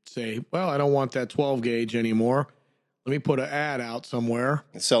could say, well, I don't want that 12 gauge anymore. Let me put an ad out somewhere.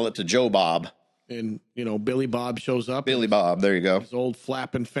 And sell it to Joe Bob. And, you know, Billy Bob shows up. Billy Bob, there you go. His old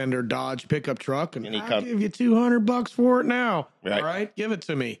flapping fender Dodge pickup truck. And And he I'll give you $200 for it now. Right. All right, give it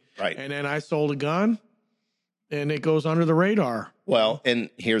to me. Right. And then I sold a gun, and it goes under the radar. Well, and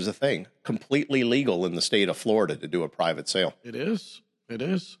here's the thing. Completely legal in the state of Florida to do a private sale. It is. It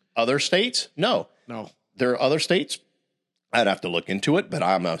is. Other states? No. No. There are other states. I'd have to look into it, but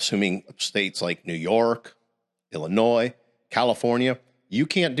I'm assuming states like New York, Illinois, California, you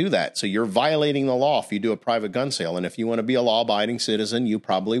can't do that. So you're violating the law if you do a private gun sale. And if you want to be a law-abiding citizen, you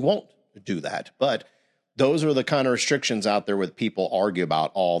probably won't do that. But those are the kind of restrictions out there that people argue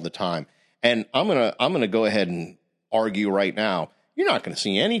about all the time. And I'm gonna go ahead and argue right now. You're not going to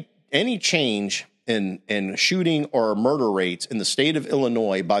see any change in shooting or murder rates in the state of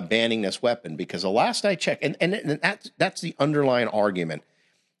Illinois by banning this weapon, because the last I checked, and that's the underlying argument.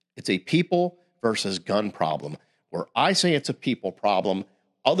 It's a people versus gun problem, where I say it's a people problem.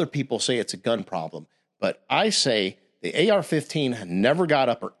 Other people say it's a gun problem. But I say the AR-15 never got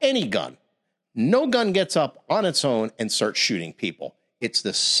up, or any gun. No gun gets up on its own and starts shooting people. It's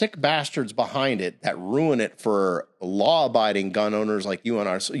the sick bastards behind it that ruin it for law-abiding gun owners like you and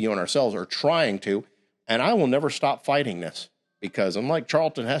ourselves are trying to. And I will never stop fighting this because I'm like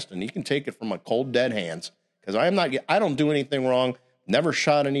Charlton Heston. You can take it from my cold, dead hands because I don't do anything wrong. Never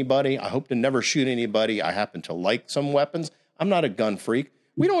shot anybody. I hope to never shoot anybody. I happen to like some weapons. I'm not a gun freak.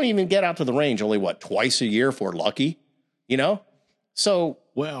 We don't even get out to the range only, twice a year if we're lucky, So,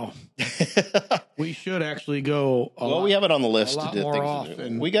 well, we should actually go. We have it on the list. A lot more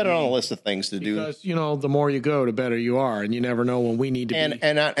often. We got it on the list of things to do. Because, the more you go, the better you are. And you never know when we need to be.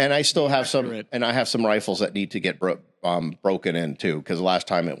 And I still have some, and I have some rifles that need to get broken in too, because last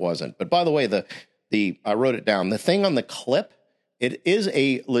time it wasn't. But by the way, I wrote it down. The thing on the clip, it is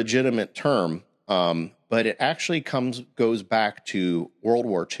a legitimate term, but it actually goes back to World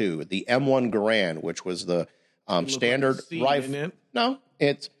War II, the M1 Garand, which was the standard rifle. No,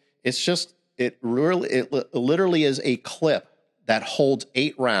 it literally is a clip that holds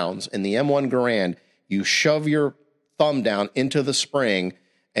 8 rounds. In the M1 Garand, you shove your thumb down into the spring,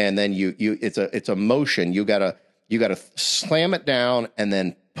 and then it's a motion. You gotta slam it down and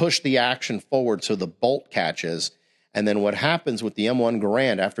then push the action forward so the bolt catches. And then what happens with the M1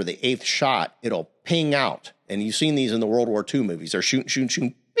 Garand after the 8th shot, it'll ping out. And you've seen these in the World War II movies. They're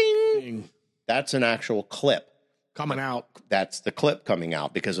shooting, bing. That's an actual clip. Coming out. That's the clip coming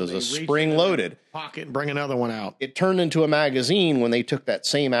out because it was a spring loaded pocket and bring another one out. It turned into a magazine when they took that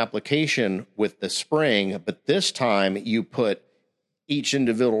same application with the spring, but this time you put each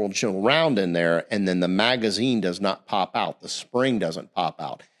individual round in there, and then the magazine does not pop out. The spring doesn't pop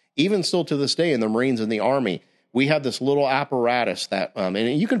out. Even still to this day in the Marines and the Army, we have this little apparatus that,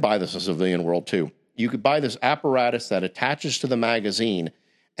 and you can buy this in the civilian world too. You could buy this apparatus that attaches to the magazine,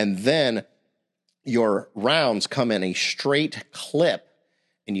 and then your rounds come in a straight clip,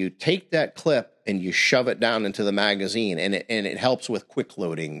 and you take that clip and you shove it down into the magazine, and it helps with quick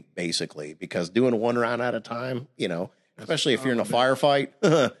loading basically, because doing one round at a time, especially if you're in a firefight,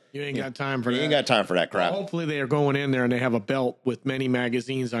 you ain't got time for that. You ain't got time for that crap. Well, hopefully they are going in there and they have a belt with many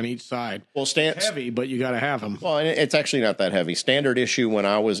magazines on each side. Well, it's heavy, but you got to have them. Well, and it's actually not that heavy. Standard issue when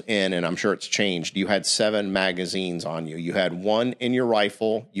I was in, and I'm sure it's changed, you had 7 magazines on you. You had 1 in your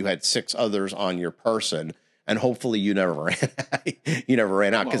rifle. You had 6 others on your person. And hopefully you never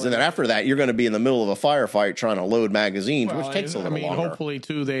ran out. Because then after that, you're going to be in the middle of a firefight trying to load magazines, which takes a little longer. Hopefully,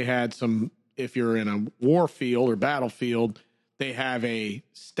 too, they had some, if you're in a war field or battlefield, they have a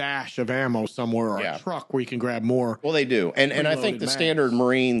stash of ammo somewhere or a truck where you can grab more. Well, they do. And I think the standard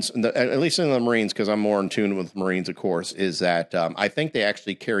Marines, at least in the Marines, because I'm more in tune with Marines, of course, is that I think they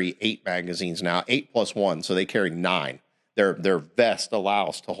actually carry 8 magazines now, 8 plus 1. So they carry 9. Their vest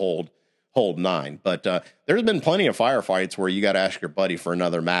allows to hold 9. But there's been plenty of firefights where you got to ask your buddy for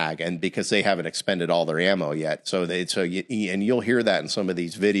another mag, and because they haven't expended all their ammo yet. And you'll hear that in some of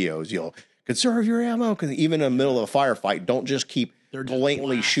these videos. You'll conserve your ammo, because even in the middle of a firefight, don't just keep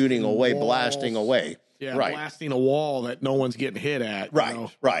blatantly shooting away, blasting away. Yeah, right. Blasting a wall that no one's getting hit at. Right,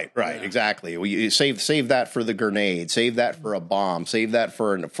 yeah. Exactly. Well, you save that for the grenade, save that for a bomb, save that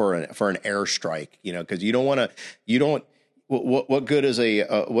for an airstrike. Because you don't want to. What good is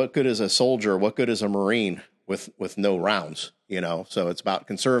a soldier? What good is a Marine with no rounds? So it's about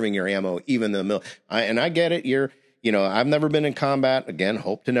conserving your ammo, even in the middle. I get it. I've never been in combat. Again,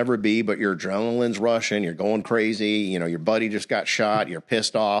 hope to never be. But your adrenaline's rushing. You're going crazy. Your buddy just got shot. You're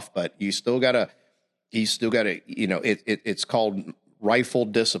pissed off, but you still gotta. It's called rifle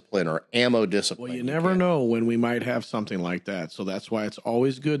discipline or ammo discipline. Well, you never know when we might have something like that. So that's why it's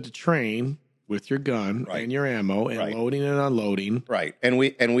always good to train with your gun and your ammo and loading and unloading. Right. And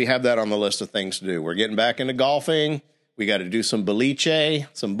we have that on the list of things to do. We're getting back into golfing. We got to do some boliche,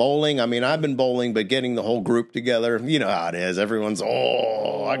 some bowling. I mean, I've been bowling, but getting the whole group together, you know how it is. Everyone's,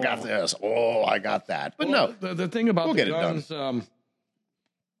 I got this. I got that. But no. The thing about we'll the get guns, it done.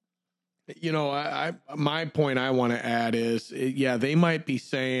 My point I want to add is, they might be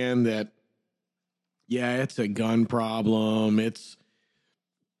saying that, it's a gun problem.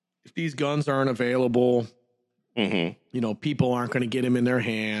 If these guns aren't available, people aren't going to get them in their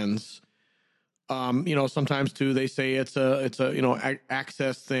hands. Sometimes too, they say it's a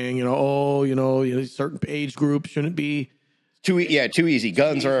access thing, certain age groups shouldn't be too easy.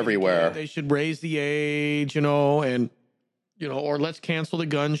 Guns are everywhere. They should raise the age, or let's cancel the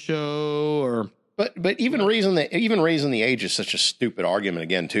gun show But even raising the age is such a stupid argument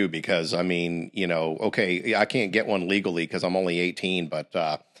again too, because I mean, okay, I can't get one legally because I'm only 18, but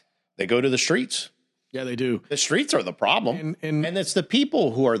they go to the streets. Yeah, they do. The streets are the problem, and it's the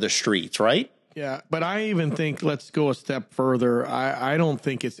people who are the streets, right? Yeah, but I even think, let's go a step further. I don't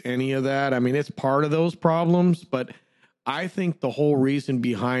think it's any of that. I mean, it's part of those problems, but I think the whole reason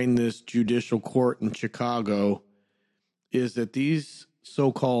behind this judicial court in Chicago is that these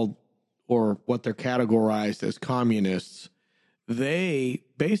so-called, or what they're categorized as communists, they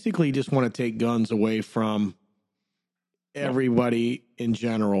basically just want to take guns away from everybody in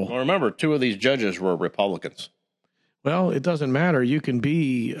general. Well, remember, 2 of these judges were Republicans. Well, it doesn't matter. You can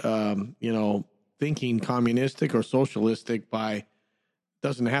be, thinking communistic or socialistic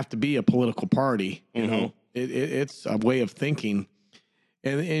doesn't have to be a political party. You know, it's a way of thinking.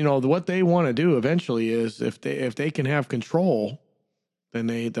 And, what they want to do eventually is if they can have control, then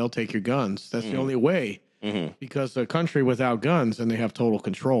they'll take your guns. That's the only way. Because a country without guns, and they have total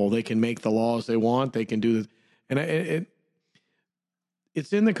control. They can make the laws they want. They can do and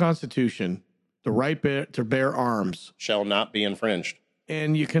it's in the Constitution, the right to bear arms shall not be infringed.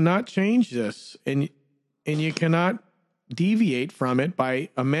 And you cannot change this, and you cannot deviate from it by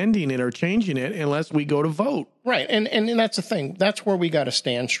amending it or changing it unless we go to vote. Right. And that's the thing. That's where we got to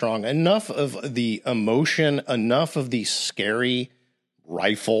stand strong. Enough of the emotion, enough of the scary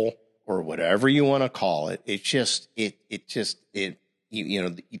rifle or whatever you want to call it.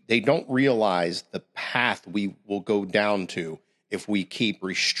 They don't realize the path we will go down to if we keep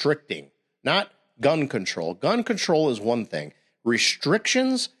restricting, not gun control. Gun control is one thing.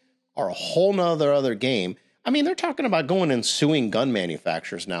 Restrictions are a whole nother other game. I mean, they're talking about going and suing gun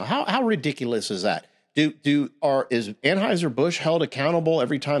manufacturers now. How ridiculous is that? Is Anheuser-Busch held accountable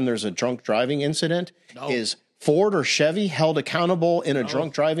every time there's a drunk driving incident? No. Is Ford or Chevy held accountable in a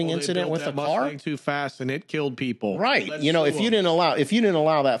drunk driving incident with a car? Mustang too fast and it killed people. Right. If you didn't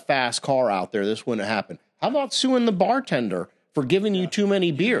allow that fast car out there, this wouldn't happen. How about suing the bartender for giving you too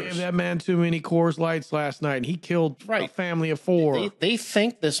many beers? He gave that man too many Coors Lights last night, and he killed a family of 4. They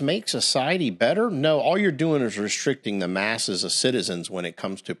think this makes society better? No, all you're doing is restricting the masses of citizens when it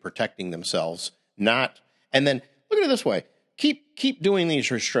comes to protecting themselves. And then look at it this way. Keep doing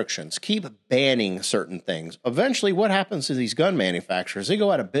these restrictions. Keep banning certain things. Eventually, what happens to these gun manufacturers? They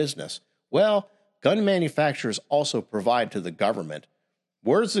go out of business. Well, gun manufacturers also provide to the government.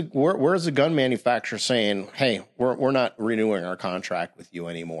 Where's the gun manufacturer saying, "Hey, we're not renewing our contract with you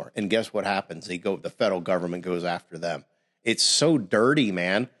anymore"? And guess what happens? The federal government goes after them. It's so dirty,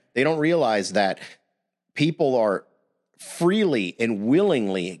 man. They don't realize that people are freely and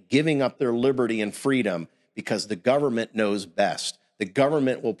willingly giving up their liberty and freedom because the government knows best. The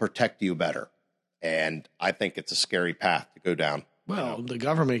government will protect you better. And I think it's a scary path to go down. Well, the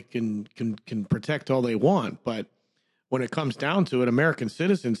government can protect all they want, but when it comes down to it, American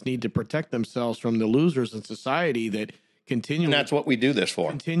citizens need to protect themselves from the losers in society that continually. And that's what we do this for.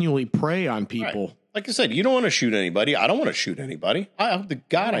 Continually prey on people. Right. Like I said, you don't want to shoot anybody. I don't want to shoot anybody. I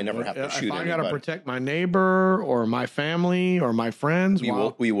never have to shoot anybody. If I got to protect my neighbor or my family or my friends,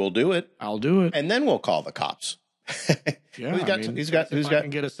 we will do it. I'll do it, and then we'll call the cops. Yeah, who's got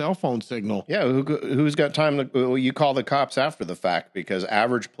get a cell phone signal? Yeah, who's got time to? Well, you call the cops after the fact because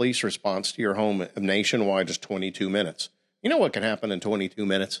average police response to your home nationwide is 22 minutes. You know what can happen in 22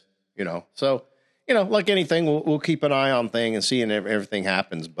 minutes? So. Like anything, we'll keep an eye on things and see, and everything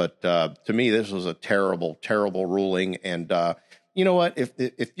happens. But to me, this was a terrible, terrible ruling. And you know what?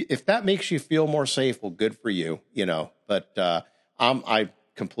 If that makes you feel more safe, well, good for you. But I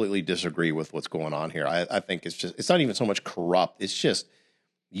completely disagree with what's going on here. I think it's not even so much corrupt. It's just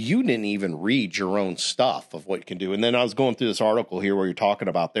you didn't even read your own stuff of what you can do. And then I was going through this article here where you're talking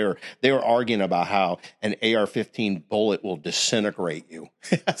about they were arguing about how an AR-15 bullet will disintegrate you.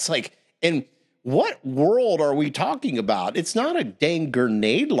 It's like what world are we talking about? It's not a dang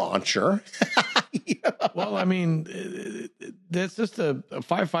grenade launcher. Well, I mean, that's just a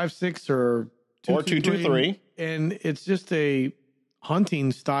 5.56 or 223, and it's just a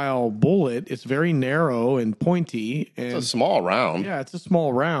hunting style bullet. It's very narrow and pointy. And it's a small round. Yeah, it's a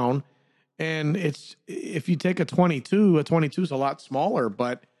small round, and if you take a 22 is a lot smaller,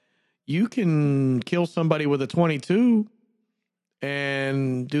 but you can kill somebody with a 22.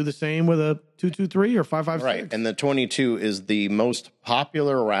 And do the same with a 223 or 5.56. Right, and the 22 is the most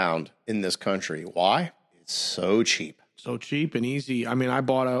popular round in this country. Why? It's so cheap. So cheap and easy. I mean, I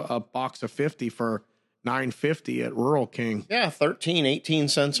bought a box of 50 for $9.50 at Rural King. Yeah, 13, 18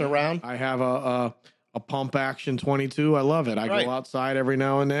 cents a round. I have a pump action 22. I love it. I go outside every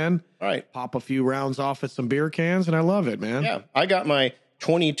now and then. Right. Pop a few rounds off at some beer cans, and I love it, man. Yeah, I got my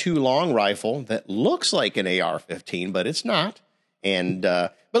 22 long rifle that looks like an AR-15, but it's not. And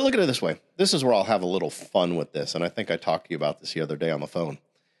but look at it this way. This is where I'll have a little fun with this. And I think I talked to you about this the other day on the phone.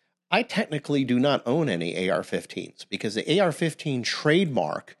 I technically do not own any AR-15s because the AR-15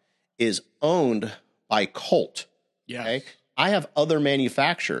 trademark is owned by Colt. Yes. Okay? I have other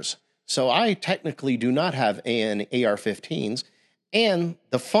manufacturers. So I technically do not have an AR-15s. And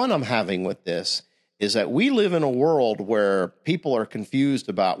the fun I'm having with this is that we live in a world where people are confused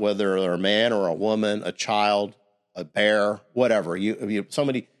about whether they're a man or a woman, a child, a bear, whatever.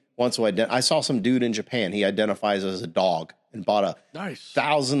 Somebody wants to I saw some dude in Japan. He identifies as a dog and bought a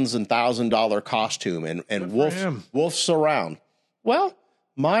thousands and $1,000 costume and wolfs around. Well,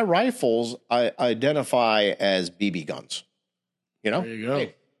 my rifles I identify as BB guns. You know, There you go.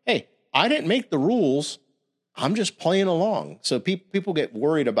 Hey, I didn't make the rules. I'm just playing along. So people get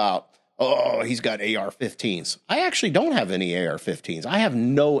worried about, oh, he's got AR-15s. I actually don't have any AR-15s. I have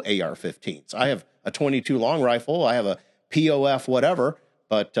no AR-15s. I have a 22 long rifle. I have a POF whatever.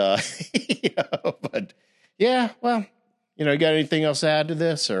 But, but yeah, well, you got anything else to add to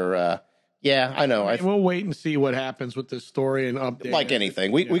this? Or, yeah, I know. We'll wait and see what happens with this story and update. Like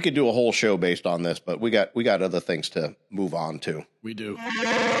anything, we could do a whole show based on this, but we got other things to move on to. We do.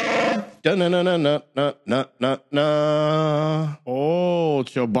 Da-na-na-na-na-na-na-na. Oh,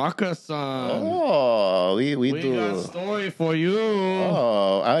 Chewbacca-san. Oh, we We do. got a story for you.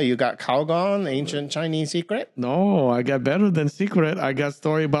 Oh, you got Calgon, ancient Chinese secret? No, I got better than secret. I got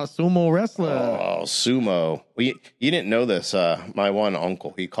story about sumo wrestler. Oh, sumo. Well, you didn't know this. My one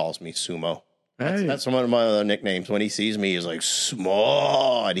uncle, he calls me sumo. That's one of my other nicknames. When he sees me, he's like,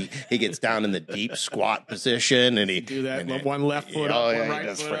 small. And he gets down in the deep squat position. And he do that one left foot up, one right he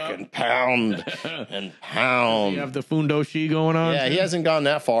does foot up. freaking pound and pound. You have the Fundoshi going on? Yeah, he hasn't gone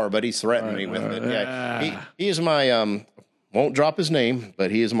that far, but he's threatened me with it. Yeah, he is my won't drop his name, but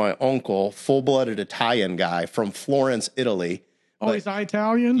he is my uncle, full-blooded Italian guy from Florence, Italy. Oh, he's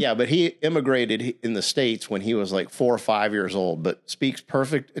Italian? Yeah, but he immigrated in the States when he was like 4 or 5 years old, but speaks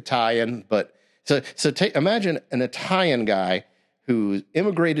perfect Italian. But imagine an Italian guy who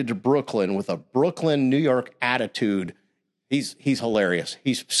immigrated to Brooklyn with a Brooklyn, New York attitude. He's hilarious.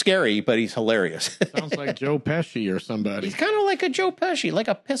 He's scary, but he's hilarious. Sounds like Joe Pesci or somebody. He's kind of like a Joe Pesci, like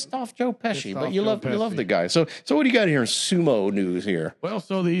a pissed off Joe Pesci. But you love the guy. So what do you got here in sumo news here? Well,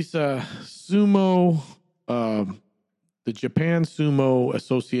 so these sumo, the Japan Sumo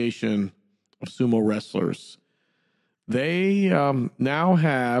Association of Sumo Wrestlers, they now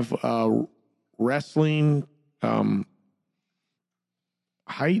have wrestling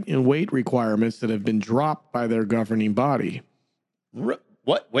height and weight requirements that have been dropped by their governing body. What?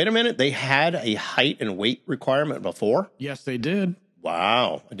 Wait a minute. They had a height and weight requirement before? Yes, they did.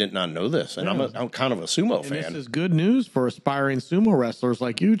 Wow. I did not know this. And I'm kind of a sumo fan. This is good news for aspiring sumo wrestlers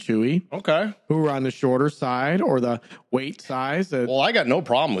like you, Chewy. Okay. Who are on the shorter side or the weight size. Well, I got no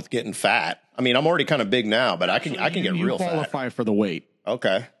problem with getting fat. I mean, I'm already kind of big now, but I can get real fat. You qualify for the weight.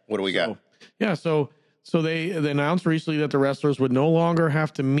 Okay. What do we got? Yeah, so they announced recently that the wrestlers would no longer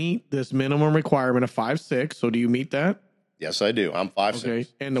have to meet this minimum requirement of 5'6". So do you meet that? Yes, I do. I'm 5'6". Okay.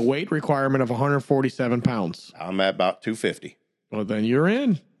 And the weight requirement of 147 pounds. I'm at about 250. Well, then you're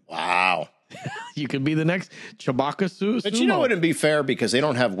in. Wow. You could be the next Chewbacca sumo. But you know, it wouldn't be fair because they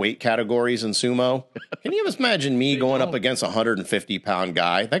don't have weight categories in sumo. Can you imagine me going up against a 150-pound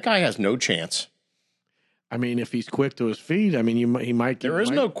guy? That guy has no chance. I mean, if he's quick to his feet, I mean, he might. There is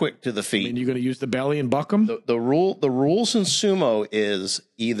no quick to the feet. I mean, you're going to use the belly and buck him? The rules in sumo is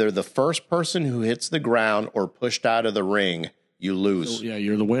either the first person who hits the ground or pushed out of the ring, you lose. So, yeah,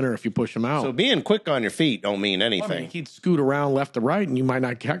 you're the winner if you push him out. So being quick on your feet don't mean anything. Well, I mean, he'd scoot around left to right, and you might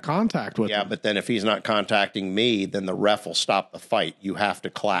not get contact with him. Yeah, but then if he's not contacting me, then the ref will stop the fight. You have to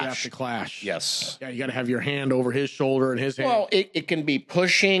clash. You have to clash. Yes. Yeah, you got to have your hand over his shoulder and his hand. Well, it can be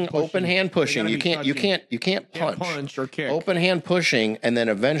pushing, open hand pushing. You can't punch or kick. Open hand pushing, and then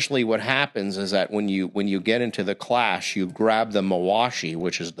eventually what happens is that when you get into the clash, you grab the mawashi,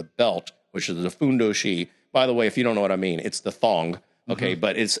 which is the belt, which is the fundoshi. By the way, if you don't know what I mean, it's the thong. Okay,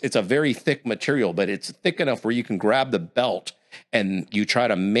 but it's a very thick material, but it's thick enough where you can grab the belt and you try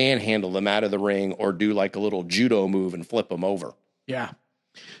to manhandle them out of the ring or do like a little judo move and flip them over. Yeah.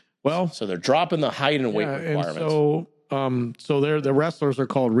 Well, so they're dropping the height and weight requirements. And so the wrestlers are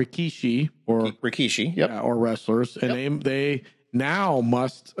called rikishi or rikishi, yep. Or wrestlers, and they now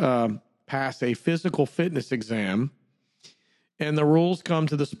must pass a physical fitness exam. And the rules come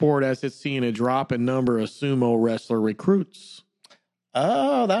to the sport as it's seen a drop in number of sumo wrestler recruits.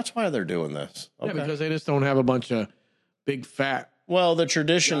 Oh, that's why they're doing this. Okay. Yeah, because they just don't have a bunch of big fat. Well, the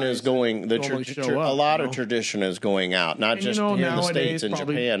tradition is going. A lot of tradition is going out, not just here in the States and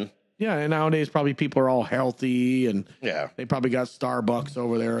Japan. Yeah, and nowadays probably people are all healthy, and they probably got Starbucks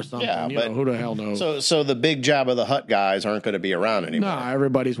over there or something. Yeah, but who the hell knows? So the big Jabba the Hutt guys aren't going to be around anymore. No,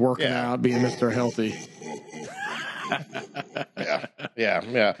 everybody's working out, being Mr. Healthy. Yeah,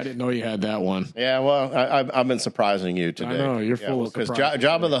 yeah. I didn't know you had that one. Yeah, well, I've been surprising you today. I know, you're full of because surprises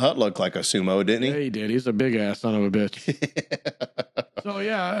Jabba the Hutt looked like a sumo, didn't Yeah, he? he did. He's a big ass son of a bitch. So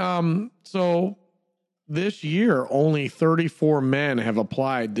yeah, so this year only 34 men have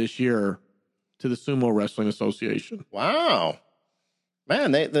applied this year to the Sumo Wrestling Association. Wow,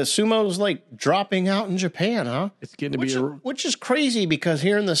 man, the sumo's like dropping out in Japan, huh? It's getting to be Which is crazy because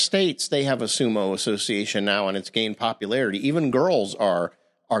here in the States they have a sumo association now, and it's gained popularity. Even girls are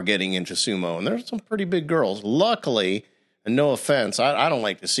getting into sumo, and there's some pretty big girls. Luckily, and no offense, I don't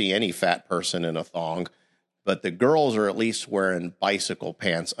like to see any fat person in a thong. But the girls are at least wearing bicycle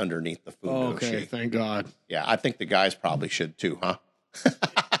pants underneath the fundo okay. sheet. Thank God. Yeah, I think the guys probably should too, huh?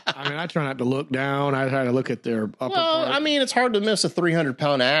 I mean, I try not to look down. I try to look at their upper Well, part. I mean, it's hard to miss a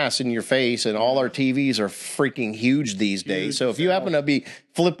 300-pound ass in your face, and all our TVs are freaking huge these days. So if you happen to be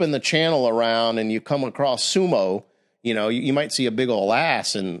flipping the channel around and you come across sumo, you know, you might see a big old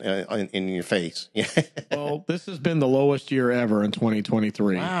ass in your face. Well, this has been the lowest year ever in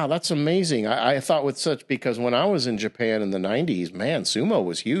 2023. Wow, that's amazing. I thought with such, because when I was in Japan in the 90s, man, sumo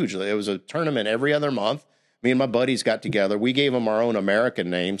was huge. It was a tournament every other month. Me and my buddies got together. We gave them our own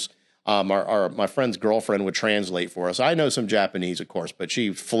American names. My friend's girlfriend would translate for us. I know some Japanese, of course, but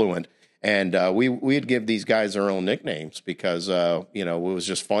she's fluent. And we'd give these guys their own nicknames because, you know, it was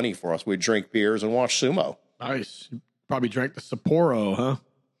just funny for us. We'd drink beers and watch sumo. Nice. Probably drank the Sapporo, huh?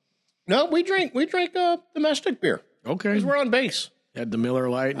 No, we drink domestic beer. Okay. Because we're on base. Had the Miller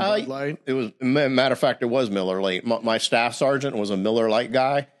Lite and Bud Light. It was, matter of fact, it was Miller Lite. My staff sergeant was a Miller Lite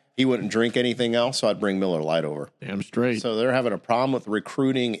guy. He wouldn't drink anything else, so I'd bring Miller Lite over. Damn straight. So they're having a problem with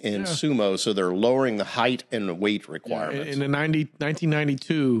recruiting in sumo, so they're lowering the height and weight requirements. In the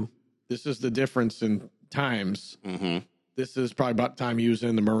 1992, this is the difference in times. Mm-hmm. This is probably about the time you was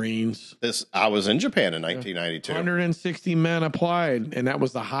in the Marines. I was in Japan in 1992. 160 men applied, and that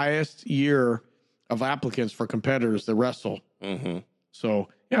was the highest year of applicants for competitors that wrestle. Mm-hmm. So,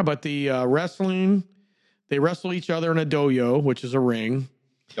 yeah, but the wrestling, they wrestle each other in a dojo, which is a ring.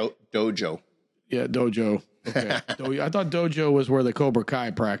 Dojo. Yeah, dojo. Okay. I thought dojo was where the Cobra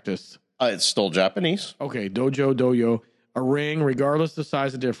Kai practiced. It's still Japanese. Okay, dojo. A ring, regardless of the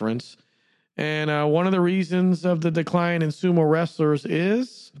size of difference. And one of the reasons of the decline in sumo wrestlers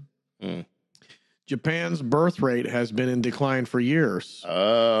is Japan's birth rate has been in decline for years.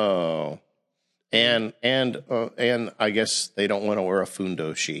 Oh, and I guess they don't want to wear a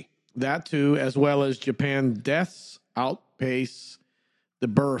fundoshi. That too, as well as Japan deaths outpace the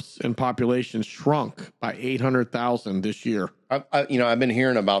births, and population shrunk by 800,000 this year. I've been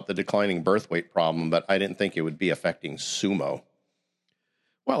hearing about the declining birth weight problem, but I didn't think it would be affecting sumo.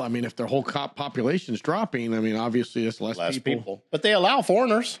 Well, I mean, if their whole population's dropping, I mean, obviously it's less people. But they allow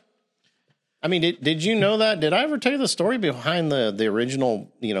foreigners. I mean, did you know that? Did I ever tell you the story behind the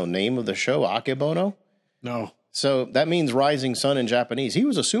original, name of the show, Akebono? No. So that means rising sun in Japanese. He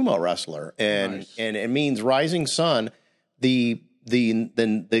was a sumo wrestler, and it means rising sun. The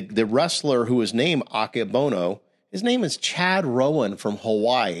wrestler who was named Akebono, his name is Chad Rowan from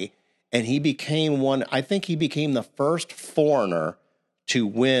Hawaii, and he became the first foreigner to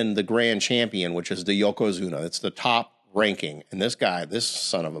win the grand champion, which is the Yokozuna. It's the top ranking. And this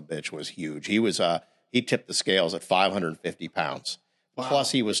son of a bitch was huge. He was, he tipped the scales at 550 pounds. Wow.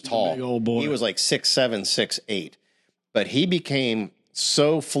 Plus he was tall. Big old boy. He was like 6'7", 6'8". But he became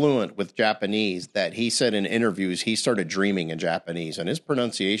so fluent with Japanese that he said in interviews, he started dreaming in Japanese, and his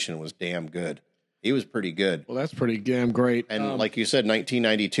pronunciation was damn good. He was pretty good. Well, that's pretty damn great. And like you said,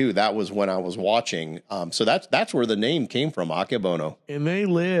 1992, that was when I was watching. So that's where the name came from, Akebono. And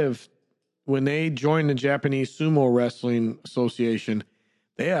when they joined the Japanese Sumo Wrestling Association,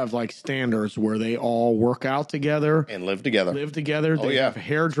 they have like standards where they all work out together. And live together. They have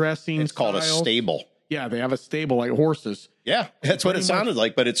hairdressing. It's called a stable. Yeah, they have a stable like horses. Yeah, that's what it sounded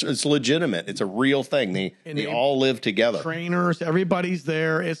like, but it's legitimate. It's a real thing. They all live together. Trainers, everybody's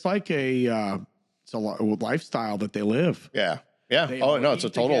there. It's like a lifestyle that they live. Yeah. Yeah. It's a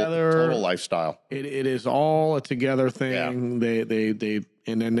total lifestyle. It is all a together thing. Yeah. They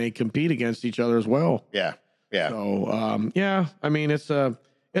and then they compete against each other as well. Yeah. Yeah. So I mean it's a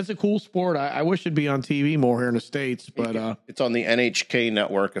cool sport. I wish it'd be on TV more here in the States, but it's on the NHK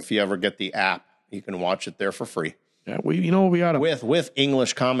network. If you ever get the app, you can watch it there for free. Yeah, we ought to with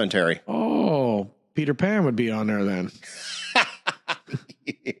English commentary. Oh, Peter Pan would be on there then.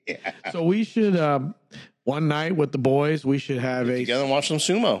 Yeah. So we should one night with the boys. We should have together and watch some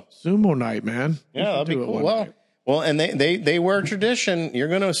sumo. Sumo night, man. Yeah, that'd be cool. Well, and they wear tradition. You're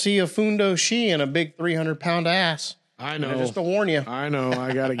going to see a fundo shi and a big 300-pound ass. I know. Just to warn you. I know.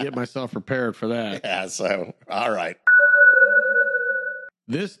 I got to get myself prepared for that. Yeah. So all right.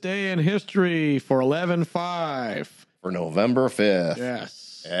 This day in history for 11/5. For November 5th.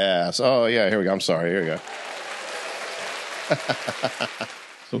 Yes. Yes. Oh, yeah. Here we go. I'm sorry. Here we go.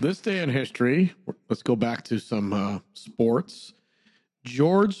 So this day in history, let's go back to some sports.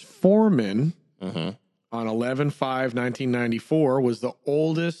 George Foreman on 11/5/1994 was the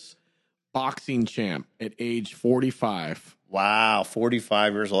oldest boxing champ at age 45. Wow.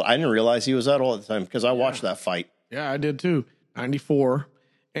 45 years old. I didn't realize he was that old at the time because I watched that fight. Yeah, I did too. 94.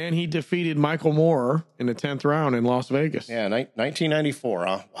 And he defeated Michael Moore in the 10th round in Las Vegas. Yeah. 1994.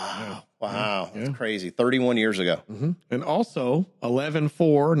 Huh? Wow. Wow. That's crazy. 31 years ago. And also,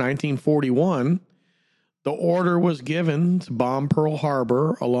 11/4/1941, the order was given to bomb Pearl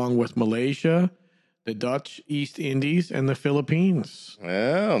Harbor along with Malaysia, the Dutch East Indies, and the Philippines.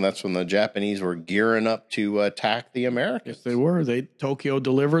 Well, that's when the Japanese were gearing up to attack the Americans. Yes, they were. Tokyo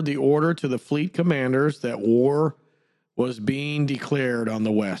delivered the order to the fleet commanders that war was being declared on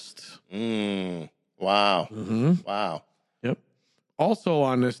the West. Wow. Wow. Yep. Also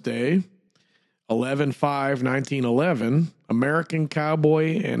on this day, 11/5/1911, American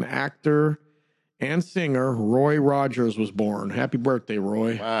cowboy and actor and singer Roy Rogers was born. Happy birthday,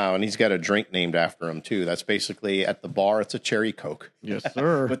 Roy. Wow. And he's got a drink named after him, too. That's basically at the bar, it's a cherry Coke. Yes,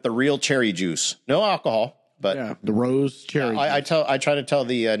 sir. With the real cherry juice. No alcohol, but Yeah, the rose cherry. I try to tell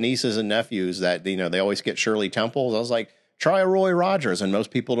the nieces and nephews that, they always get Shirley Temples. I was like, try a Roy Rogers, and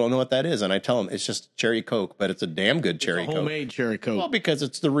most people don't know what that is. And I tell them it's just cherry Coke, but it's a damn good cherry Coke. Homemade cherry Coke. Well, because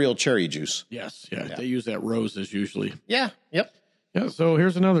it's the real cherry juice. Yes, yeah, they use that roses usually. Yeah. Yep. Yeah, so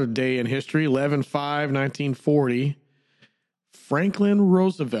here's another day in history, 11/5/1940. Franklin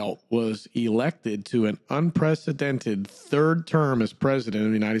Roosevelt was elected to an unprecedented third term as president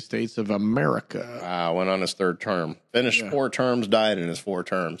of the United States of America. Wow. Went on his third term. Finished 4 terms, died in his 4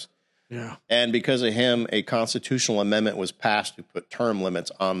 terms. Yeah. And because of him, a constitutional amendment was passed to put term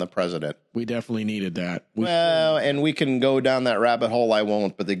limits on the president. We definitely needed that. Well, and we can go down that rabbit hole. I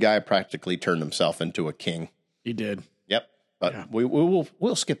won't, but the guy practically turned himself into a king. He did. Yep. But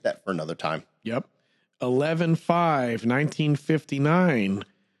we'll skip that for another time. Yep. 11/5/1959.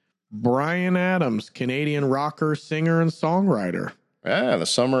 Brian Adams, Canadian rocker, singer, and songwriter. Yeah, the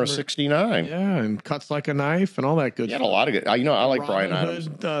summer of '69. Yeah, and Cuts Like a Knife and all that good He had stuff. a lot of good. I like Brian Adams.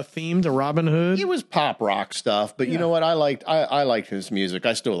 Theme to Robin Hood. He was pop rock stuff, but you know what? I liked his music.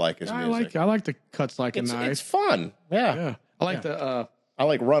 I still like his music. I like the Cuts Like a Knife. It's fun. Yeah. Yeah. I like the I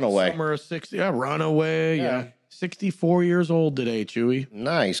like Runaway. Summer of 60. Yeah, Runaway. Yeah. 64 years old today, Chewy.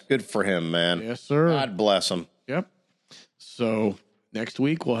 Nice. Good for him, man. Yes, sir. God bless him. Yep. So next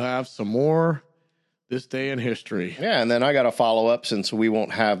week we'll have some more This Day in History. Yeah, and then I got to follow up since we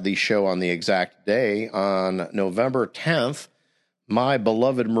won't have the show on the exact day. On November 10th, my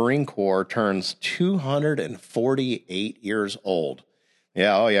beloved Marine Corps turns 248 years old.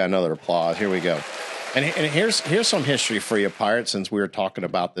 Yeah, oh yeah, another applause. Here we go. And here's some history for you, Pirate, since we were talking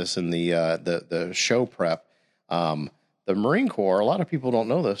about this in the show prep. The Marine Corps, a lot of people don't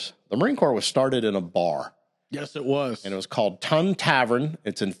know this. The Marine Corps was started in a bar. Yes, it was. And it was called Ton Tavern.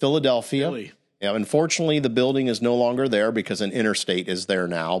 It's in Philadelphia. Really? Yeah, unfortunately, the building is no longer there because an interstate is there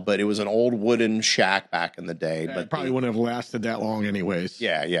now, but it was an old wooden shack back in the day. Yeah, but it probably wouldn't have lasted that long anyways.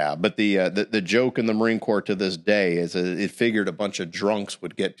 Yeah. But the joke in the Marine Corps to this day is it figured a bunch of drunks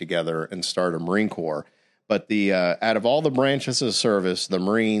would get together and start a Marine Corps. But out of all the branches of service, the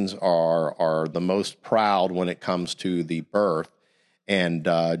Marines are the most proud when it comes to the birth, and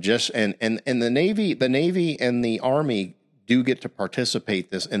the Navy and the Army do get to participate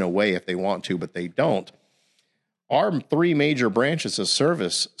this in a way if they want to, but they don't. Our 3 major branches of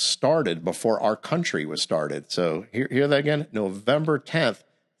service started before our country was started. So hear that again? November 10th,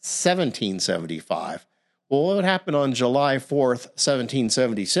 1775. Well, what happened on July 4th,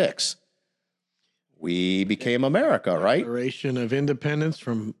 1776? We became America, right? Declaration of Independence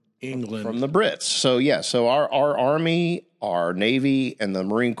from England. From the Brits. So, so our Army, our Navy, and the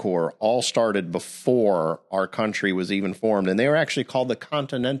Marine Corps all started before our country was even formed. And they were actually called the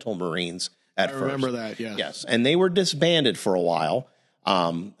Continental Marines at first. I remember that, yes. Yes, and they were disbanded for a while,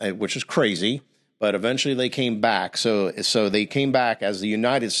 which is crazy. But eventually they came back. So they came back as the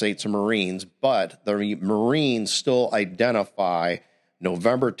United States Marines, but the Marines still identify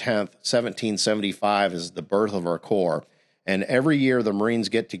November 10th, 1775 as the birth of our Corps. And every year the Marines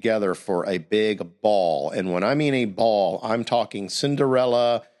get together for a big ball. And when I mean a ball, I'm talking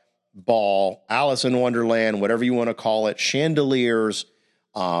Cinderella ball, Alice in Wonderland, whatever you want to call it, chandeliers.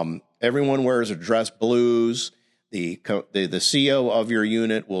 Everyone wears a dress blues. The CO of your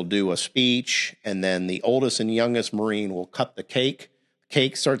unit will do a speech, and then the oldest and youngest Marine will cut the cake.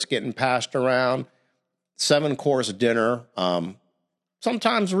 Cake starts getting passed around. 7-course dinner.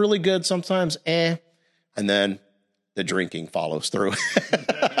 sometimes really good, sometimes and then the drinking follows through.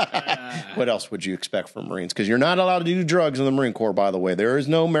 What else would you expect from Marines? Because you're not allowed to do drugs in the Marine Corps, by the way. There is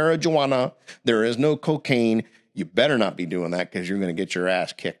no marijuana. There is no cocaine. You better not be doing that because you're going to get your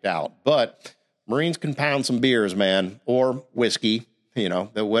ass kicked out. But Marines can pound some beers, man, or whiskey,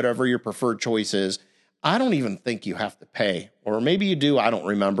 whatever your preferred choice is. I don't even think you have to pay, or maybe you do. I don't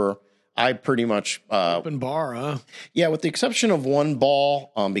remember. I pretty much Open bar, huh? Yeah, with the exception of one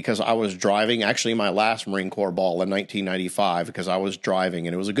ball, because I was driving. Actually, my last Marine Corps ball in 1995, because I was driving,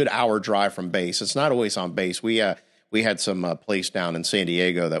 and it was a good hour drive from base. It's not always on base. We had some place down in San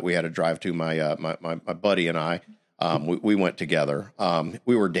Diego that we had to drive to. My buddy and I, we went together.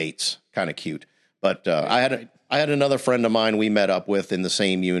 We were dates, kind of cute. But I had another friend of mine we met up with in the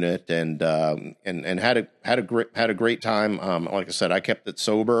same unit, and had a great time. Like I said, I kept it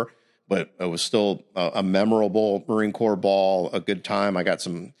sober, but it was still a memorable Marine Corps ball, a good time. I got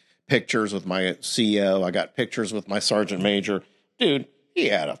some pictures with my CO. I got pictures with my sergeant major. Dude, he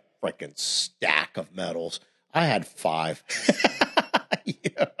had a freaking stack of medals. I had 5.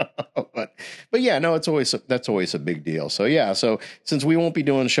 Yeah. But yeah, no, that's always a big deal. So yeah, so since we won't be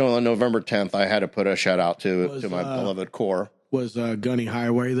doing a show on November 10th, I had to put a shout out to my beloved Corps. Was Gunny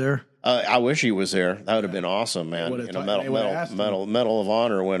Highway there? I wish he was there. That would have been awesome, man. Medal of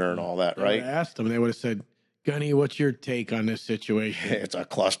Honor winner and all that, right? I asked him. They would have said, Gunny, what's your take on this situation? It's a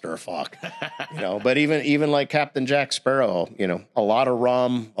clusterfuck, But even like Captain Jack Sparrow, a lot of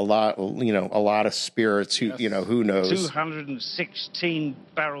rum, a lot of spirits. Who knows? 216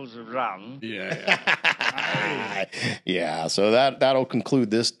 barrels of rum. Yeah. Yeah. So that'll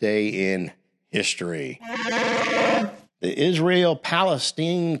conclude this day in history. The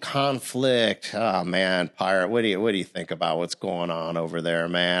Israel-Palestine conflict. Oh man, Pirate, what do you think about what's going on over there,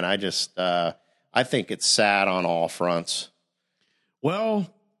 man? I think it's sad on all fronts.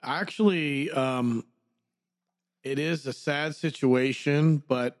 Well, actually, it is a sad situation,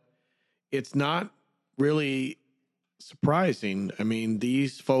 but it's not really surprising. I mean,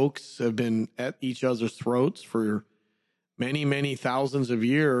 these folks have been at each other's throats for many, many thousands of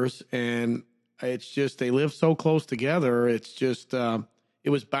years, and it's just they live so close together. It's just it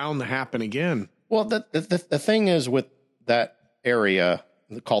was bound to happen again. Well, the thing is with that area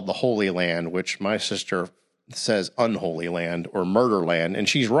called the Holy Land, which my sister says unholy land or murder land, and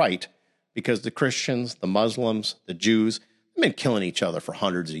she's right, because the Christians, the Muslims, the Jews have been killing each other for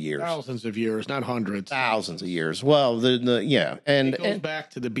hundreds of years. Thousands of years, not hundreds. Thousands of years. Well, yeah. And it goes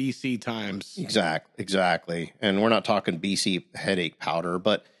back to the BC times. Exactly. And we're not talking BC headache powder,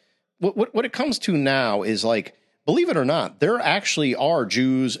 but what it comes to now is, like, believe it or not, there actually are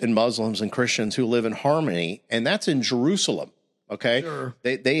Jews and Muslims and Christians who live in harmony, and that's in Jerusalem. Okay, sure.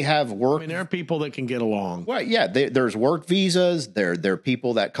 They have work. I mean, there are people that can get along. Well, yeah, there's work visas. There are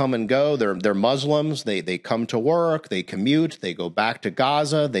people that come and go. They're Muslims. They come to work. They commute. They go back to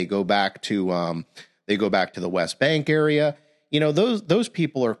Gaza. They go back to the West Bank area. Those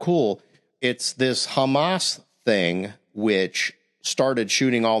people are cool. It's this Hamas thing which started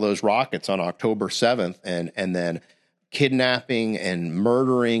shooting all those rockets on October 7th and then kidnapping and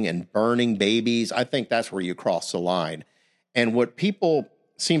murdering and burning babies. I think that's where you cross the line. And what people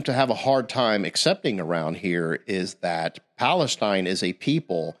seem to have a hard time accepting around here is that Palestine is a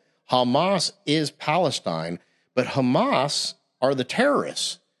people. Hamas is Palestine, but Hamas are the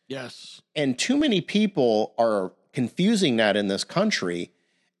terrorists. Yes. And too many people are confusing that in this country.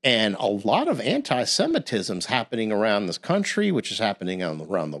 And a lot of anti-Semitism is happening around this country, which is happening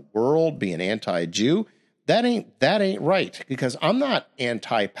around the world, being anti-Jew. That ain't right, because I'm not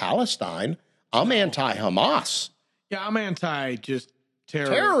anti-Palestine. I'm anti-Hamas. Yeah, I'm anti just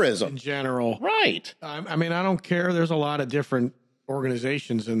terrorism in general. Right. I mean, I don't care. There's a lot of different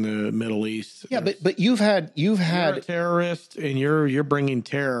organizations in the Middle East. Yeah, but you've had you're a terrorist and you're bringing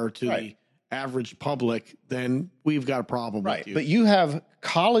terror to right. the average public, then we've got a problem right. with you. But you have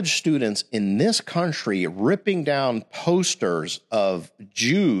college students in this country ripping down posters of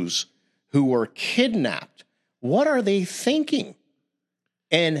Jews who were kidnapped. What are they thinking?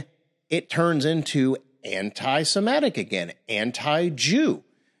 And it turns into anti-Semitic again, anti-Jew.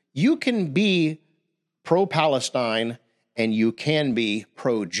 You can be pro-Palestine and you can be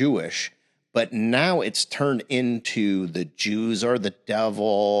pro-Jewish, but now it's turned into the Jews are the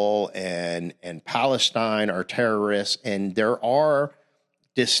devil and Palestine are terrorists, and there are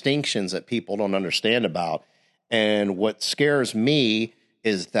distinctions that people don't understand about. And what scares me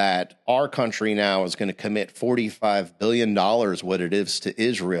is that our country now is going to commit $45 billion, what it is, to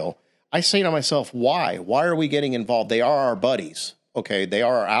Israel. I say to myself, why? Why are we getting involved? They are our buddies. Okay, they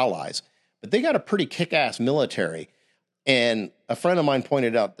are our allies. But they got a pretty kick-ass military. And a friend of mine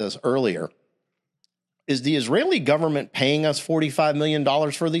pointed out this earlier. Is the Israeli government paying us $45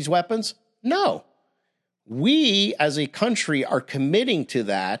 million for these weapons? No. We, as a country, are committing to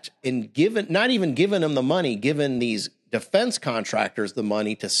that and not even giving them the money, giving these defense contractors the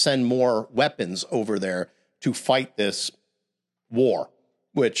money to send more weapons over there to fight this war,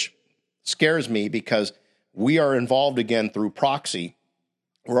 which scares me because we are involved again through proxy.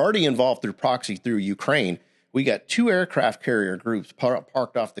 We're already involved through proxy through Ukraine. We got 2 aircraft carrier groups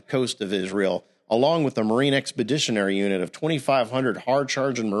parked off the coast of Israel, along with a Marine Expeditionary Unit of 2,500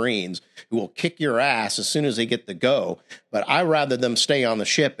 hard-charging Marines who will kick your ass as soon as they get the go. But I'd rather them stay on the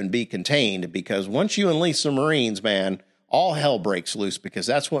ship and be contained, because once you unleash the Marines, man, all hell breaks loose, because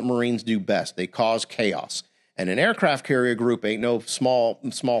that's what Marines do best. They cause chaos. And an aircraft carrier group ain't no small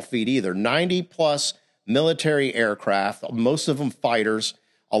feat either. 90-plus military aircraft, most of them fighters,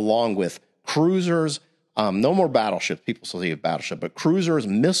 along with cruisers. No more battleships. People still say a battleship, but cruisers,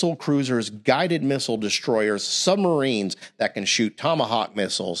 missile cruisers, guided missile destroyers, submarines that can shoot Tomahawk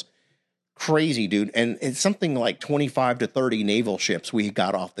missiles. Crazy, dude. And it's something like 25 to 30 naval ships we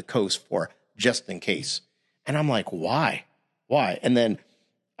got off the coast for, just in case. And I'm like, why? Why? And then,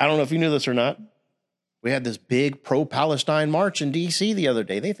 I don't know if you knew this or not, we had this big pro-Palestine march in D.C. the other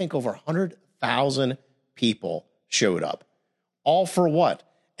day. They think over 100,000 people showed up. All for what?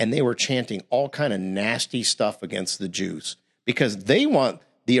 And they were chanting all kind of nasty stuff against the Jews because they want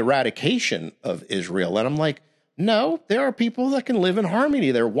the eradication of Israel. And I'm like, no, there are people that can live in harmony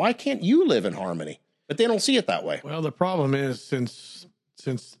there. Why can't you live in harmony? But they don't see it that way. Well, the problem is since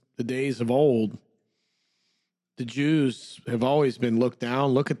the days of old, the Jews have always been looked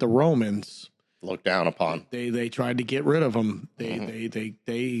down. Look at the Romans. Looked down upon. They tried to get rid of them. They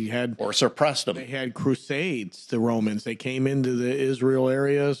had, or suppressed them. They had crusades. The Romans, they came into the Israel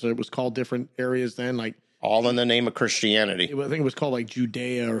areas. It was called different areas then, like all in the name of Christianity. I think it was called like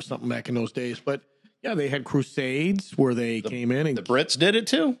Judea or something back in those days. But yeah, they had crusades where they came in, and the Brits did it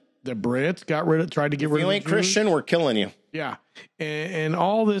too. The Brits tried to get rid of. If you ain't Christian, we're killing you. Yeah, and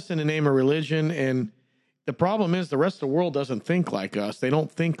all this in the name of religion. And the problem is the rest of the world doesn't think like us. They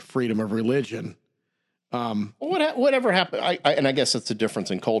don't think freedom of religion. Whatever happened, and I guess it's a difference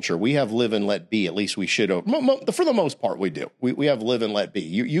in culture. We have live and let be. At least we should. For the most part, we do. We have live and let be.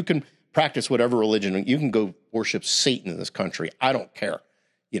 You can practice whatever religion. You can go worship Satan in this country. I don't care.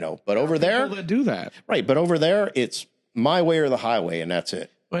 But over there, people that do that, right? But over there, it's my way or the highway, and that's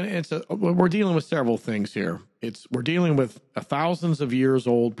it. But we're dealing with several things here. We're dealing with a thousands of years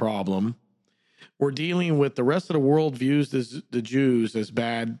old problem. We're dealing with the rest of the world views the Jews as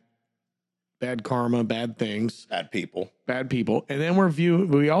bad karma, bad things, bad people. And then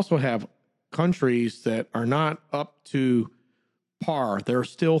we also have countries that are not up to par. They're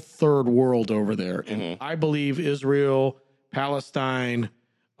still third world over there. Mm-hmm. And I believe Israel, Palestine,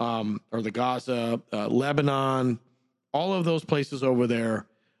 or the Gaza, Lebanon, all of those places over there,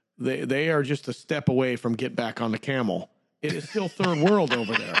 they are just a step away from get back on the camel. It is still third world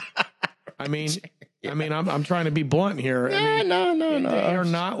over there. I mean, I'm trying to be blunt here. No. They are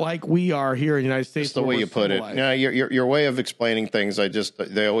not like we are here in the United States. Just the way you put it. Yeah, your way of explaining things,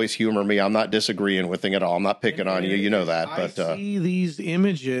 they always humor me. I'm not disagreeing with it at all. I'm not picking on you. You know that. But I see these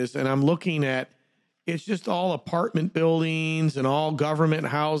images, and I'm looking at, it's just all apartment buildings and all government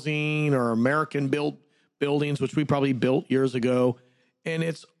housing or American built buildings, which we probably built years ago. And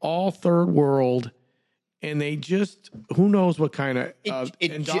it's all third world. And they just, who knows what kind of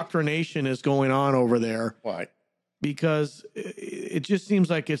indoctrination is going on over there. Why? Because it just seems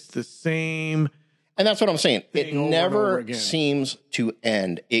like it's the same. And that's what I'm saying. It never seems to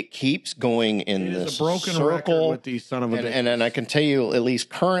end. It keeps going in this broken circle with these son of a bitches. And I can tell you, at least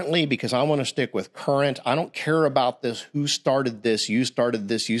currently, because I want to stick with current, I don't care about this. Who started this? You started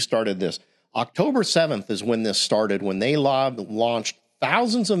this. You started this. October 7th is when this started, when they launched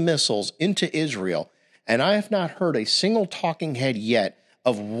thousands of missiles into Israel. And I have not heard a single talking head yet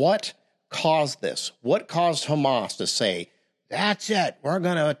of what caused this. What caused Hamas to say, that's it, we're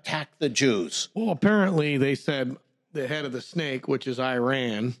going to attack the Jews? Well, apparently they said the head of the snake, which is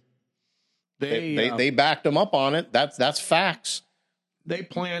Iran, they backed them up on it. That's facts. They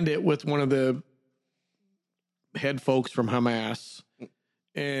planned it with one of the head folks from Hamas.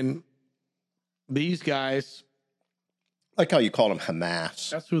 And these guys, like how you call them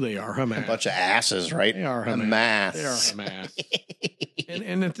Hamas. That's who they are, Hamas. A bunch of asses, right? They are Hamas. They are Hamas.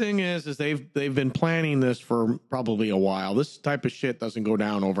 and the thing is they've been planning this for probably a while. This type of shit doesn't go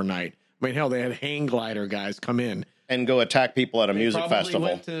down overnight. I mean, hell, they had hang glider guys come in and go attack people at a music festival.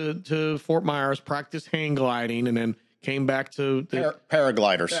 Went to Fort Myers, practice hang gliding, and then came back to the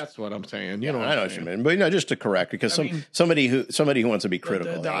Paragliders. That's what I'm saying. You know, I know what you mean, but just to correct, because somebody who wants to be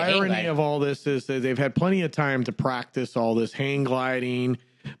critical. The irony of all this is that they've had plenty of time to practice all this hang gliding,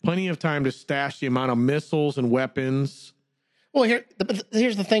 plenty of time to stash the amount of missiles and weapons. Well,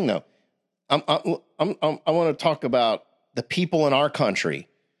 here's the thing, though. I want to talk about the people in our country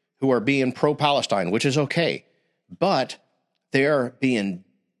who are being pro-Palestine, which is okay, but they're being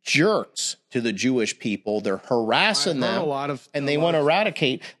jerks to the Jewish people. They're harassing them, and they want to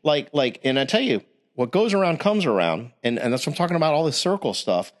eradicate. And I tell you, what goes around comes around, and that's what I'm talking about. All this circle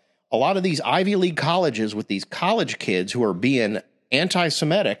stuff. A lot of these Ivy League colleges with these college kids who are being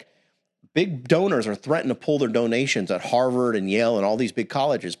anti-Semitic. Big donors are threatening to pull their donations at Harvard and Yale and all these big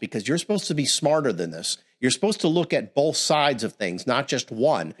colleges because you're supposed to be smarter than this. You're supposed to look at both sides of things, not just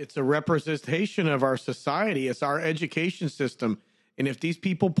one. It's a representation of our society. It's our education system. And if these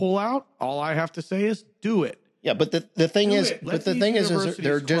people pull out, all I have to say is do it. Yeah, but the thing is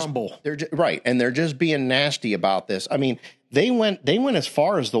they're just right, and they're just being nasty about this. I mean, they went as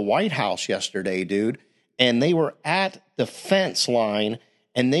far as the White House yesterday, dude, and they were at the fence line.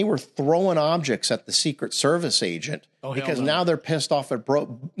 And they were throwing objects at the Secret Service agent because now they're pissed off at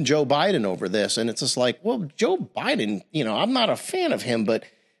Joe Biden over this. And it's just like, well, Joe Biden, I'm not a fan of him, but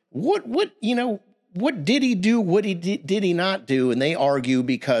what did he do? What did he not do? And they argue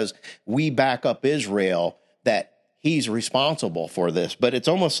because we back up Israel that he's responsible for this. But it's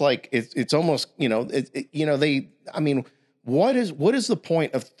almost like it's almost, what is the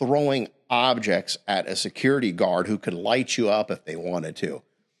point of throwing objects at a security guard who could light you up if they wanted to,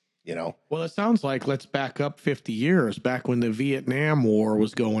 Well, it sounds like, let's back up 50 years, back when the Vietnam War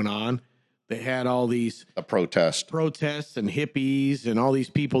was going on. They had all these protests and hippies and all these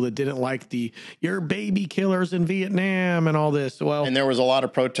people that didn't like your baby killers in Vietnam and all this. Well, and there was a lot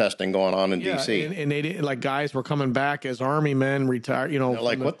of protesting going on in D.C. And they didn't, guys were coming back as army men, retired, They're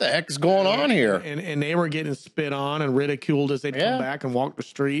like, what the heck is going on here? And they were getting spit on and ridiculed as they'd come back and walk the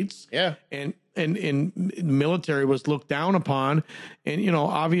streets. Yeah. And military was looked down upon. And,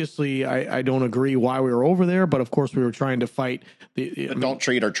 obviously I don't agree why we were over there, but of course we were trying to fight don't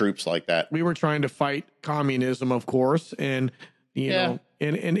treat our troops like that. We were trying to fight communism, of course. And, and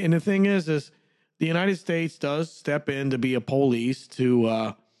the thing is the United States does step in to be a police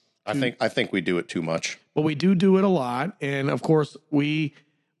to I think we do it too much, but we do it a lot. And of course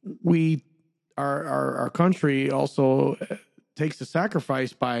our country also takes a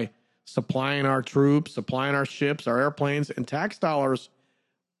sacrifice by supplying our troops, supplying our ships, our airplanes, and tax dollars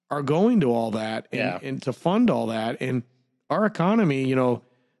are going to all that and to fund all that. And our economy,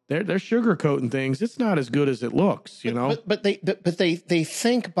 they're sugarcoating things. It's not as good as it looks, But they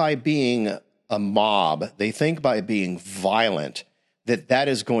think by being a mob, they think by being violent that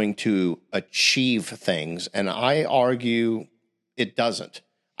is going to achieve things, and I argue it doesn't.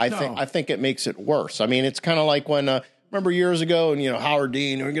 I think it makes it worse. I mean, it's kind of like when remember years ago, and Howard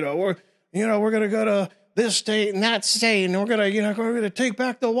Dean, we're going to go to this state and that state, and we're going to take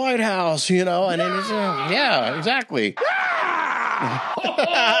back the White House, and then it's, exactly.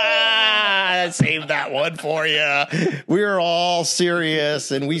 Save that one for you. We're all serious,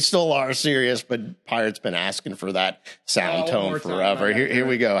 and we still are serious, but Pirate's been asking for that sound tone forever. Here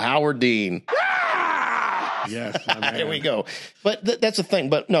we go. Howard Dean. Yes, here we go. But that's the thing.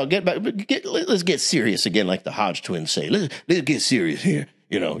 But no, let's get serious again, like the Hodge twins say. Let's get serious here.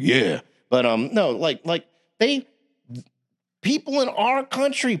 Yeah. But no, like people in our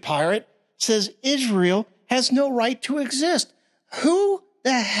country, Pirate, says Israel has no right to exist. Who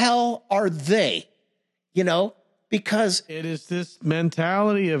the hell are they? Because it is this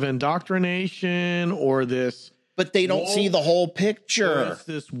mentality of indoctrination or this. But they don't see the whole picture. It's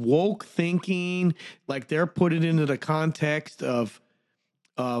this woke thinking, like they're put it into the context of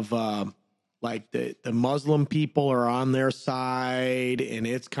like the Muslim people are on their side, and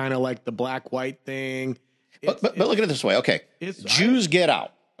it's kind of like the black-white thing. But look at it this way. Okay, Jews get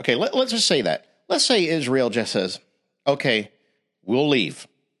out. Okay, let's just say that. Let's say Israel just says, okay, we'll leave.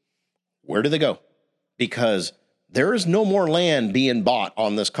 Where do they go? Because there is no more land being bought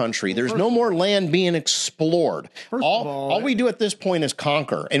on this country. There's no more land being explored. All we do at this point is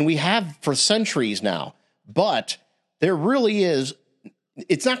conquer, and we have for centuries now. But there really is,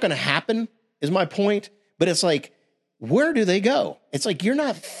 it's not going to happen, is my point. But it's like, where do they go? It's like you're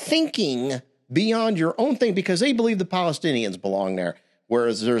not thinking beyond your own thing because they believe the Palestinians belong there.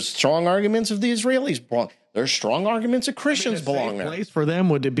 Whereas there's strong arguments of the Israelis belong. There's strong arguments of Christians belong there. A place for them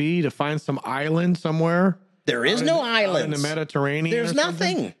would it be to find some island somewhere? There is Out no in islands. the Mediterranean. There's or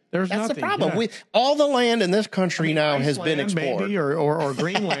something? nothing. There's That's nothing. the problem. Yeah. All the land in this country now has been Iceland, explored. maybe, or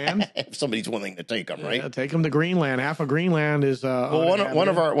Greenland. If somebody's willing to take them, right? Yeah, take them to Greenland. Half of Greenland is. Well, one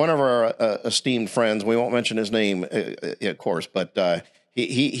of our esteemed friends, we won't mention his name, of course, but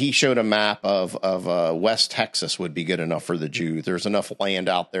he showed a map of West Texas would be good enough for the Jews. There's enough land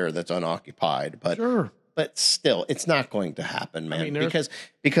out there that's unoccupied, but Sure. but still, it's not going to happen, man. mean,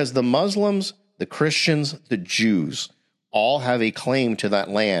 because the Muslims, the Christians, the Jews all have a claim to that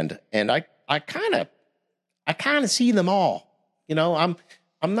land, and I kind of see them all. You know, I'm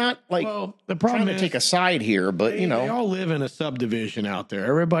not like the problem trying to take a side here, but they all live in a subdivision out there.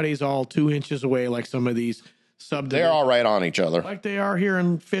 Everybody's all 2 inches away, like some of these subdivisions. they're all right on each other. Like they are here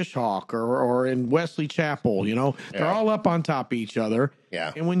in Fishhawk or in Wesley Chapel, you know, they're all up on top of each other.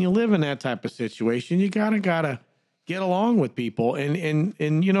 Yeah. And when you live in that type of situation, you gotta get along with people. And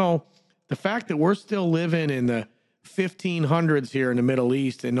you know, the fact that we're still living in the 1500s here in the Middle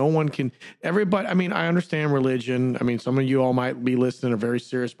East and no one can, everybody, I mean, I understand religion. I mean, some of you all might be listening are very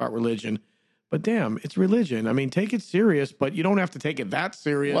serious about religion, but damn, it's religion. I mean, take it serious, but you don't have to take it that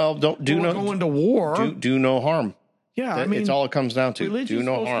serious. Well, don't do no going to war. do no harm. Yeah, I mean, it's all it comes down to. religion's Do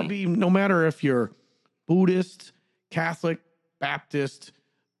no supposed harm. to be, no matter if you're Buddhist, Catholic, Baptist,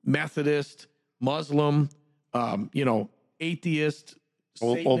 Methodist, Muslim, you know, atheist.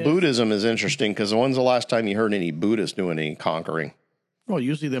 Well, Satanist. Buddhism is interesting because when's the last time you heard any Buddhists doing any conquering? Well,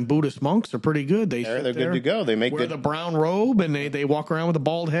 usually them Buddhist monks are pretty good. They're good to go. They make wear good. the brown robe and they walk around with a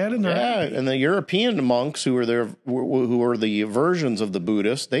bald head and they're Yeah, happy. and the European monks who were the versions of the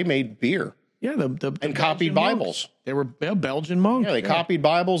Buddhists, they made beer Yeah, the and copied Belgian Bibles. monks. They were Belgian monks. Yeah, they copied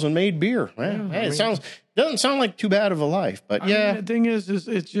Bibles and made beer. Yeah, hey, it doesn't sound like too bad of a life, but I yeah, mean, the thing is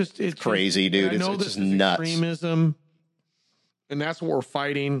it's crazy, just, dude. I know It's this just is nuts. extremism, and that's what we're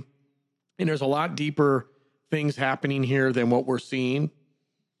fighting. And there's a lot deeper things happening here than what we're seeing.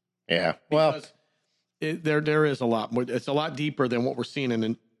 yeah. Well, Because there is a lot more. It's a lot deeper than what we're seeing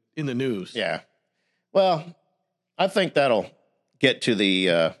in the news. yeah. Well, I think that'll get to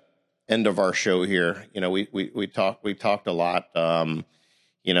the end of our show here. You know, we talked a lot.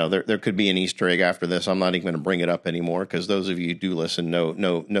 You know, there could be an Easter egg after this. I'm not even going to bring it up anymore because those of you who do listen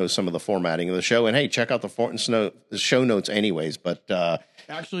know some of the formatting of the show. And hey, check out the show notes anyways. But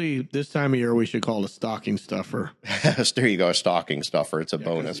Actually, this time of year we should call it a stocking stuffer. there you go, a stocking stuffer. It's a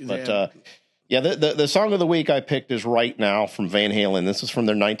bonus. 'cause But yeah, the song of the week I picked is Right Now from Van Halen. This is from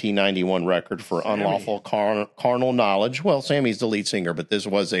their 1991 record for Unlawful Carnal Knowledge. Well, Sammy's the lead singer, but this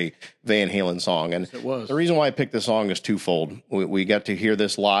was a Van Halen song. And it was. the reason why I picked this song is twofold. We got to hear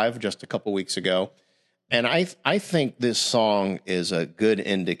this live just a couple weeks ago. And I think this song is a good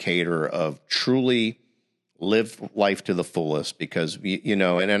indicator of truly live life to the fullest because, you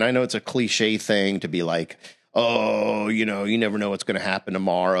know, and I know it's a cliche thing to be like, oh, you know, you never know what's going to happen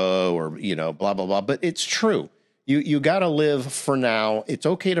tomorrow or, you know, blah, blah, blah. But it's true. You got to live for now. It's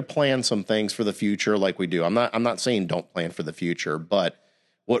okay to plan some things for the future like we do. I'm not saying don't plan for the future, but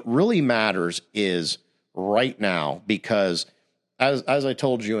what really matters is right now because as I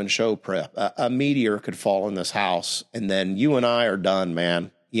told you in show prep, a meteor could fall in this house and then you and I are done,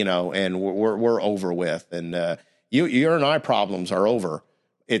 man, you know, and we're over with. And your and I problems are over.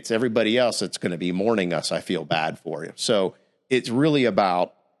 It's everybody else that's going to be mourning us. I feel bad for you. So it's really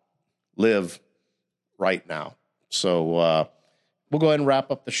about live right now. So we'll go ahead and wrap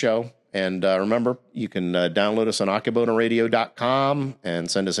up the show. And remember, you can download us on akibonoradio.com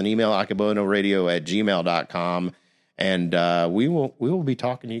and send us an email, akibonoradio@gmail.com. And we will be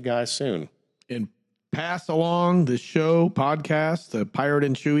talking to you guys soon. And pass along the show podcast, the Pirate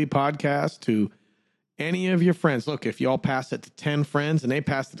and Chewy podcast, to any of your friends. Look, if you all pass it to 10 friends and they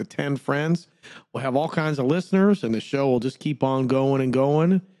pass it to 10 friends, we'll have all kinds of listeners and the show will just keep on going and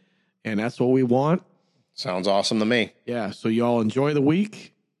going. And that's what we want. Sounds awesome to me. Yeah. So you all enjoy the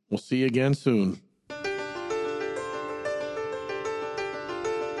week. We'll see you again soon.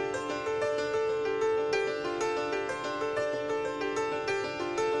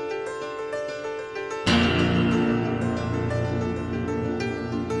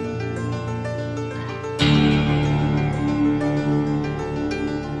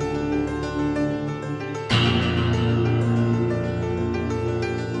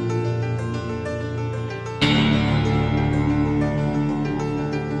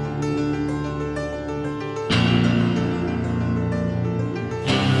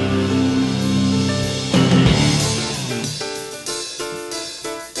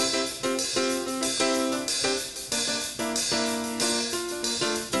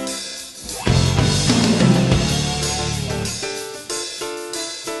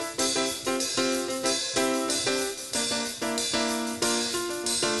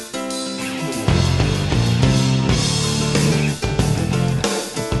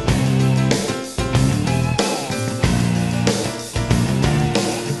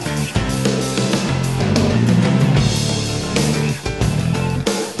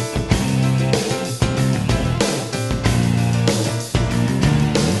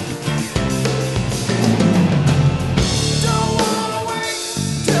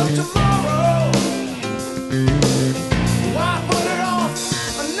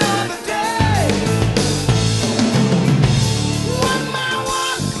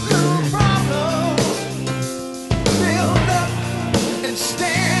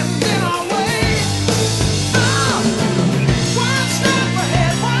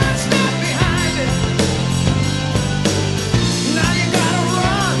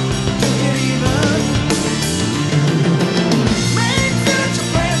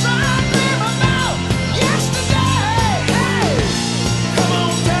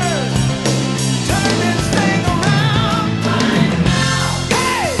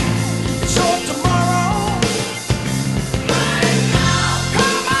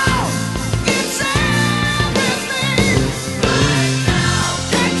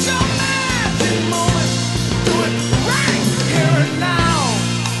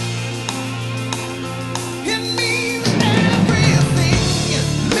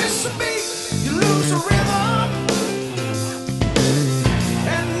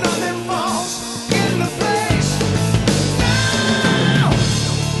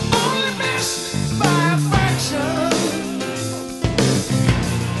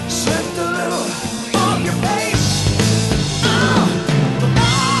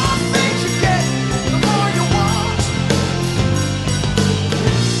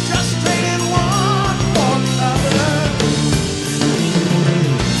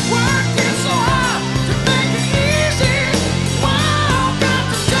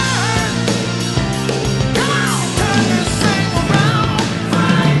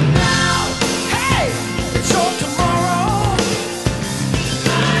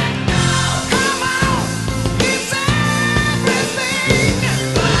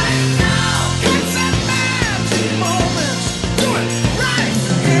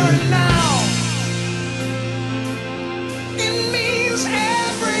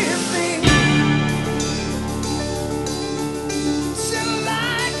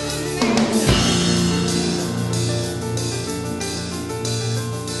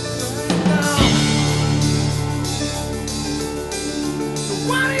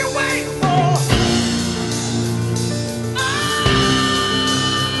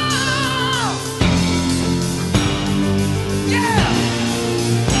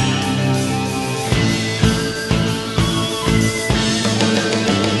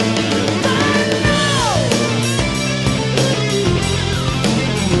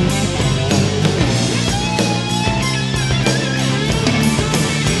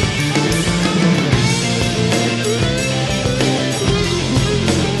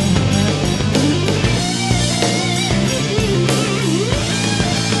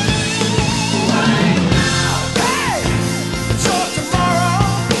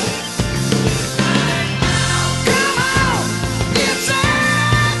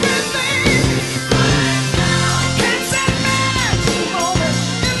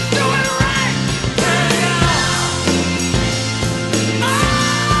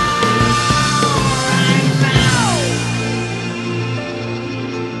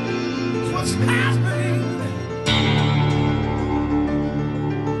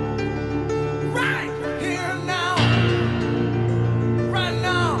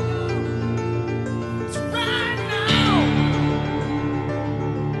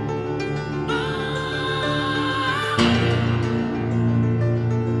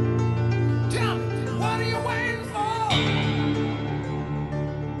 Tell me, what are you waiting for?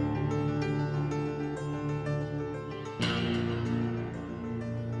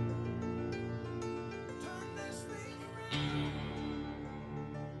 Turn this thing around.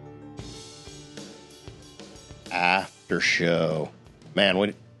 After show, man.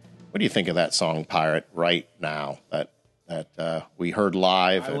 What do you think of that song, Pirate? Right now, that we heard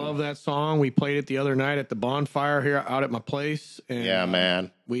live. I love that song. We played it the other night at the bonfire here out at my place. And, Yeah,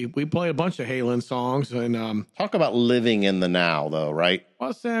 man. We played a bunch of Halen songs, and Talk about living in the now, though, right?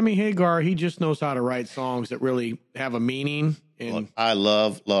 well, Sammy Hagar, he just knows how to write songs that really have a meaning. And Look, I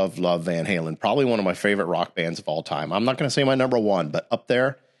love Van Halen. Probably one of my favorite rock bands of all time. I'm not going to say my number one, but up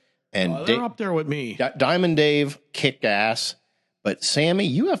there. And they're up there with me. Diamond Dave kicked ass. But Sammy,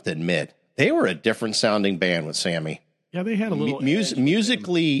 you have to admit, they were a different sounding band with Sammy. Yeah, they had a little edge.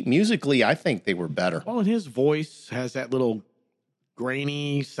 Musically, I think they were better. Well, and his voice has that little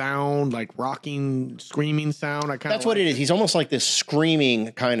grainy sound, like rocking, screaming sound. That's what it is. He's almost like this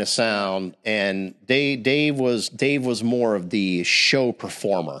screaming kind of sound, and Dave was more of the show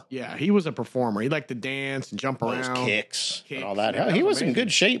performer. Yeah, he was a performer. He liked to dance and jump Those around. kicks and all Yeah, that. that He was was in amazing.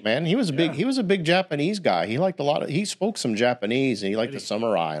 good shape, man. He was a big Japanese guy. He liked he spoke some Japanese, and he liked the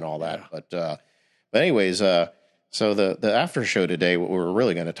samurai and all that. But anyways, so the after show today, what we're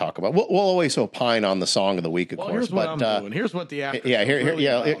really going to talk about, we'll always opine on the song of the week, of Well, course. here's what But I'm doing. Here's what the after. yeah, show is really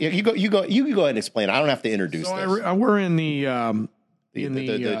about. you go ahead and explain. I don't have to introduce So this. we're in the The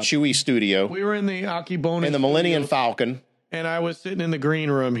Chewy studio we were in the Akibone in the Millennium Studios, Falcon. and I was sitting in the green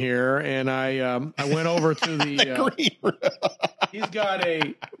room here, and I went over to the. Green room. He's got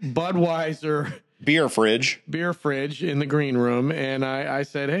a Budweiser Beer fridge. beer fridge in the green room, and I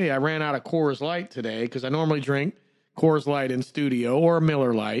said, "Hey, I ran out of Coors Light today because I normally drink Coors Light in studio or a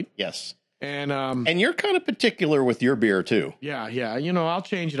Miller Light." Yes. And And you're kind of particular with your beer too. yeah, I'll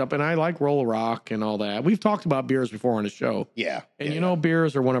change it up, and I like Roll Rock and all that. We've talked about beers before on the show, Yeah. and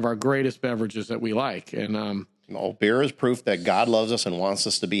beers are one of our greatest beverages that we like. And Beer is proof that God loves us and wants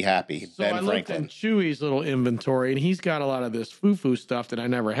us to be happy. so Ben I looked Franklin. at Chewy's little inventory, and he's got a lot of this foo-foo stuff that I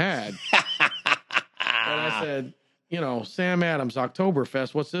never had. And I said, Sam Adams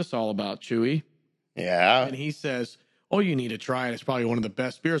Oktoberfest, what's this all about, Chewy? Yeah. And he says, "Oh, you need to try it. It's probably one of the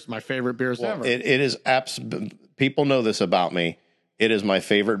best beers, my favorite beers ever." It is people know this about me. It is my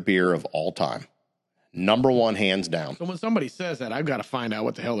favorite beer of all time. Number one, hands down. So when somebody says that, I've got to find out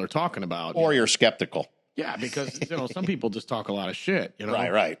what the hell they're talking about. Or you're skeptical. Yeah, because some people just talk a lot of shit,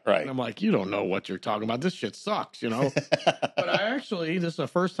 Right. And I'm like, you don't know what you're talking about. This shit sucks, But this is the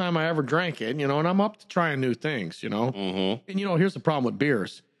first time I ever drank it, and I'm up to trying new things, Mm-hmm. And here's the problem with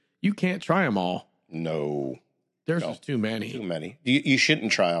beers: you can't try them all. No. There's just too many. Too many. You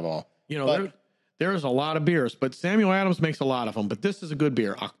shouldn't try them all. But- There's a lot of beers, but Samuel Adams makes a lot of them. But this is a good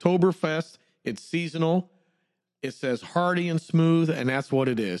beer. Oktoberfest. It's seasonal. It says hearty and smooth, and that's what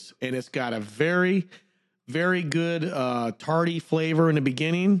it is. And it's got a very, very good tarty flavor in the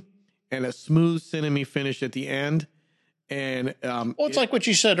beginning and a smooth cinnamon finish at the end. And it's like what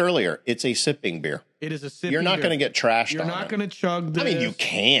you said earlier. It's a sipping beer. it is a sipping You're not beer. going to get trashed You're on not it. going to chug this. I mean, you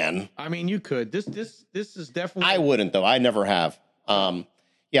can. I mean, you could. This is definitely. I wouldn't, though. I never have.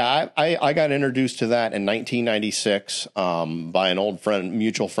 I got introduced to that in 1996 by an old friend,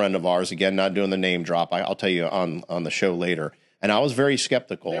 mutual friend of ours. Again, not doing the name drop. I'll tell you on the show later. And I was very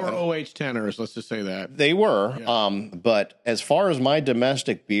skeptical. They were OH tenors. Let's just say that. They were. But as far as my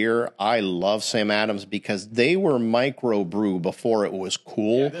domestic beer, I love Sam Adams because they were microbrew before it was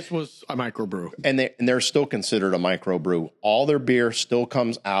cool. Yeah, this was a microbrew. And they're still considered a microbrew. All their beer still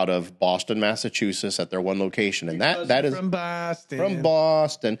comes out of Boston, Massachusetts at their one location. And that is from Boston. from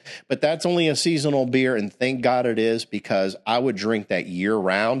Boston. But that's only a seasonal beer. And thank God it is, because I would drink that year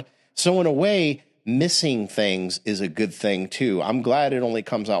round. So in a way, missing things is a good thing too. I'm glad it only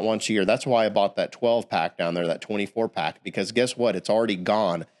comes out once a year. That's why I bought that 12 pack down there, that 24 pack, because guess what? It's already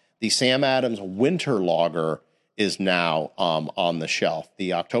gone. The Sam Adams Winter Lager is now on the shelf. The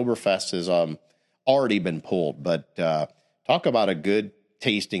Oktoberfest has already been pulled, but talk about a good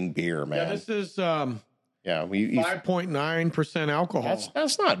tasting beer, man. Yeah, this is 5.9% alcohol.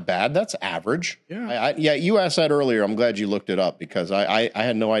 That's not bad. That's average. Yeah. You asked that earlier. I'm glad you looked it up because I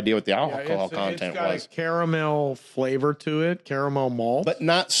had no idea what the alcohol it's content got was. a caramel flavor to it, caramel malt, But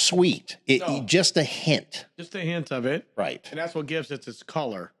not sweet. No. Just a hint. just a hint of it. Right. And that's what gives it its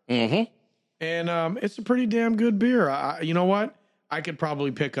color. Mm-hmm. And it's a pretty damn good beer. You know what? I could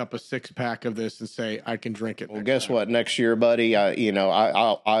probably pick up a 6-pack of this and say I can drink it. Well, guess what? Next year, buddy, now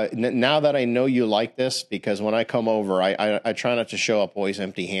that I know you like this, because when I come over, I try not to show up always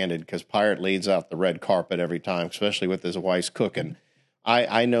empty-handed, because Pirate leads out the red carpet every time, especially with his wife's cooking.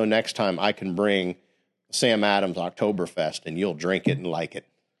 I know next time I can bring Sam Adams Oktoberfest, and you'll drink it and like it.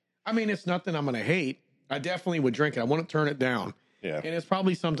 I mean, it's nothing I'm going to hate. I definitely would drink it. I wouldn't turn it down. Yeah. And it's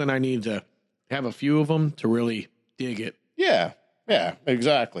probably something I need to have a few of them to really dig it. Yeah,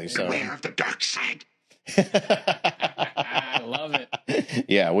 exactly. So Beware of the dark side. I love it.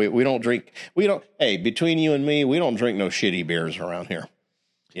 Yeah, we don't drink. Hey, between you and me, we don't drink no shitty beers around here.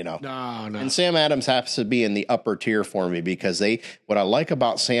 No. And Sam Adams happens to be in the upper tier for me, because what I like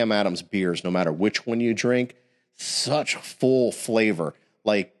about Sam Adams beers, no matter which one you drink, such full flavor.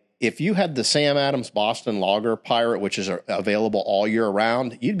 Like, if you had the Sam Adams Boston Lager Pirate, which is available all year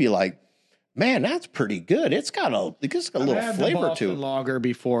round, you'd be like, man, that's pretty good. It's got a little I've had flavor the Boston to it. Lager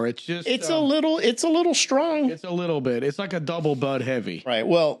before. It's just It's a little strong. It's a little bit. It's like a double Bud heavy. Right.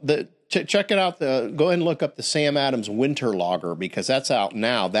 Well, check it out. Go ahead and look up the Sam Adams Winter Lager, because that's out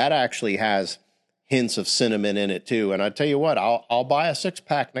now. That actually has hints of cinnamon in it too. And I tell you what, I'll buy a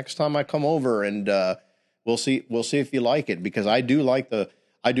 6-pack next time I come over, and we'll see if you like it, because I do like the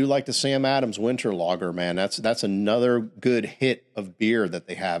Sam Adams Winter Lager, man. That's another good hit of beer that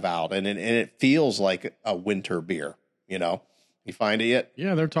they have out, and it feels like a winter beer. You find it yet?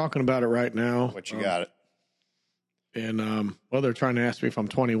 Yeah, they're talking about it right now. What you got it? And they're trying to ask me if I'm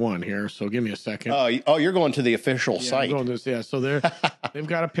 21 here, so give me a second. Oh, you're going to the official site. I'm going to, so they've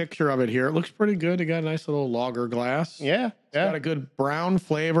got a picture of it here. It looks pretty good. They got a nice little lager glass. Yeah, It's got a good brown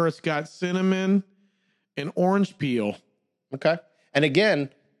flavor. It's got cinnamon and orange peel. Okay. And again,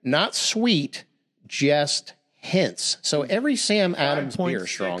 not sweet, just hints. So every Sam Adams beer is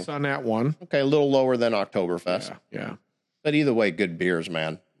strong. 5.6 on that one. Okay, a little lower than Oktoberfest. Yeah. But either way, good beers,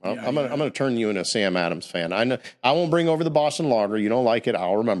 man. I'm gonna turn you into a Sam Adams fan. I know I won't bring over the Boston Lager. You don't like it,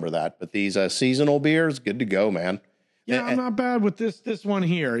 I'll remember that. But these seasonal beers, good to go, man. Yeah, I'm not bad with this one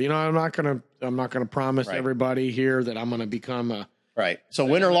here. I'm not gonna promise everybody here that I'm gonna become a right. So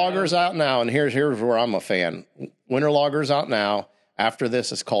Winter Lager's out now, and here's where I'm a fan. Winter Lager's out now. After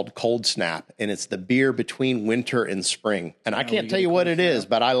this, it's called Cold Snap, and it's the beer between winter and spring. And I can't tell you what it is,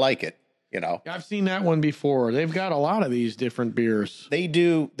 but I like it. I've seen that one before. They've got a lot of these different beers. They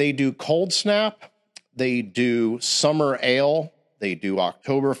do Cold Snap, they do Summer Ale, they do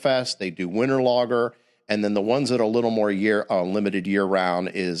Oktoberfest, they do Winter Lager, and then the ones that are a little more limited year round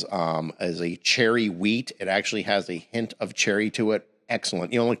is a cherry wheat. It actually has a hint of cherry to it.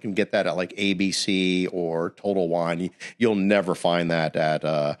 Excellent. You only can get that at like ABC or Total Wine. You'll never find that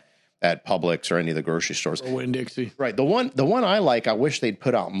at Publix or any of the grocery stores. Or Winn-Dixie. Right. The one I like, I wish they'd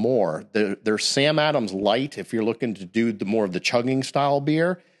put out more. Their Sam Adams Light, if you're looking to do more of the chugging style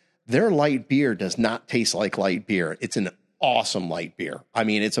beer, their light beer does not taste like light beer. It's an awesome light beer. I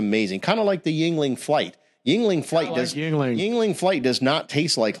mean, it's amazing. Kind of like the Yingling Flight. Yingling Flight does not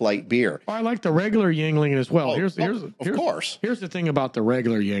taste like light beer. I like the regular Yingling as well. Here's of course. Here's the thing about the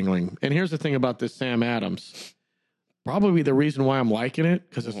regular Yingling, and here's the thing about this Sam Adams. Probably the reason why I'm liking it,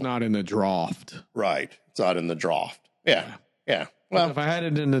 because it's not in the draft. Right. It's not in the draft. Yeah. Well, if I had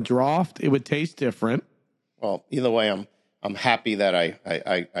it in the draft, it would taste different. Well, either way, I'm happy that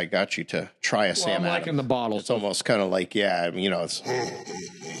I got you to try a Sam Adams. I'm liking the bottle. It's almost kind of like, it's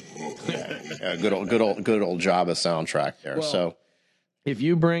good old Jabba soundtrack there. Well, so if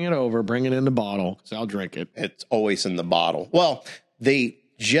you bring it over, bring it in the bottle, because I'll drink it. It's always in the bottle. Well, they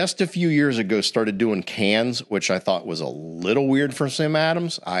just a few years ago started doing cans, which I thought was a little weird for Sam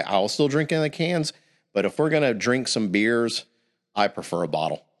Adams. I'll still drink in the cans, but if we're going to drink some beers, I prefer a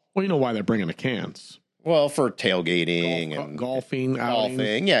bottle. Well, you know why they're bringing the cans. Well, for tailgating and golfing,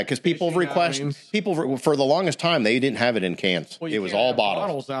 yeah, because people for the longest time they didn't have it in cans. Well, it was all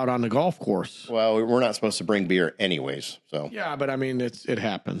bottles out on the golf course. Well, we're not supposed to bring beer anyways, so yeah, but I mean, it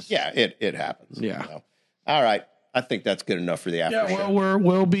happens. Yeah, it happens. Yeah. So, all right. I think that's good enough for the after show.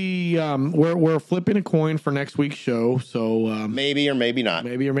 Yeah, we're flipping a coin for next week's show, so maybe or maybe not.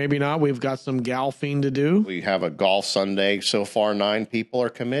 Maybe or maybe not. We've got some golfing to do. We have a golf Sunday. So far, 9 people are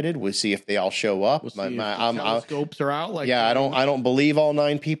committed. We'll see if they all show up. We'll see if the telescopes are out. I don't believe all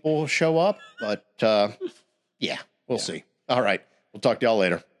 9 people show up, but yeah, we'll see. All right, we'll talk to y'all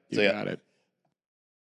later. You got it.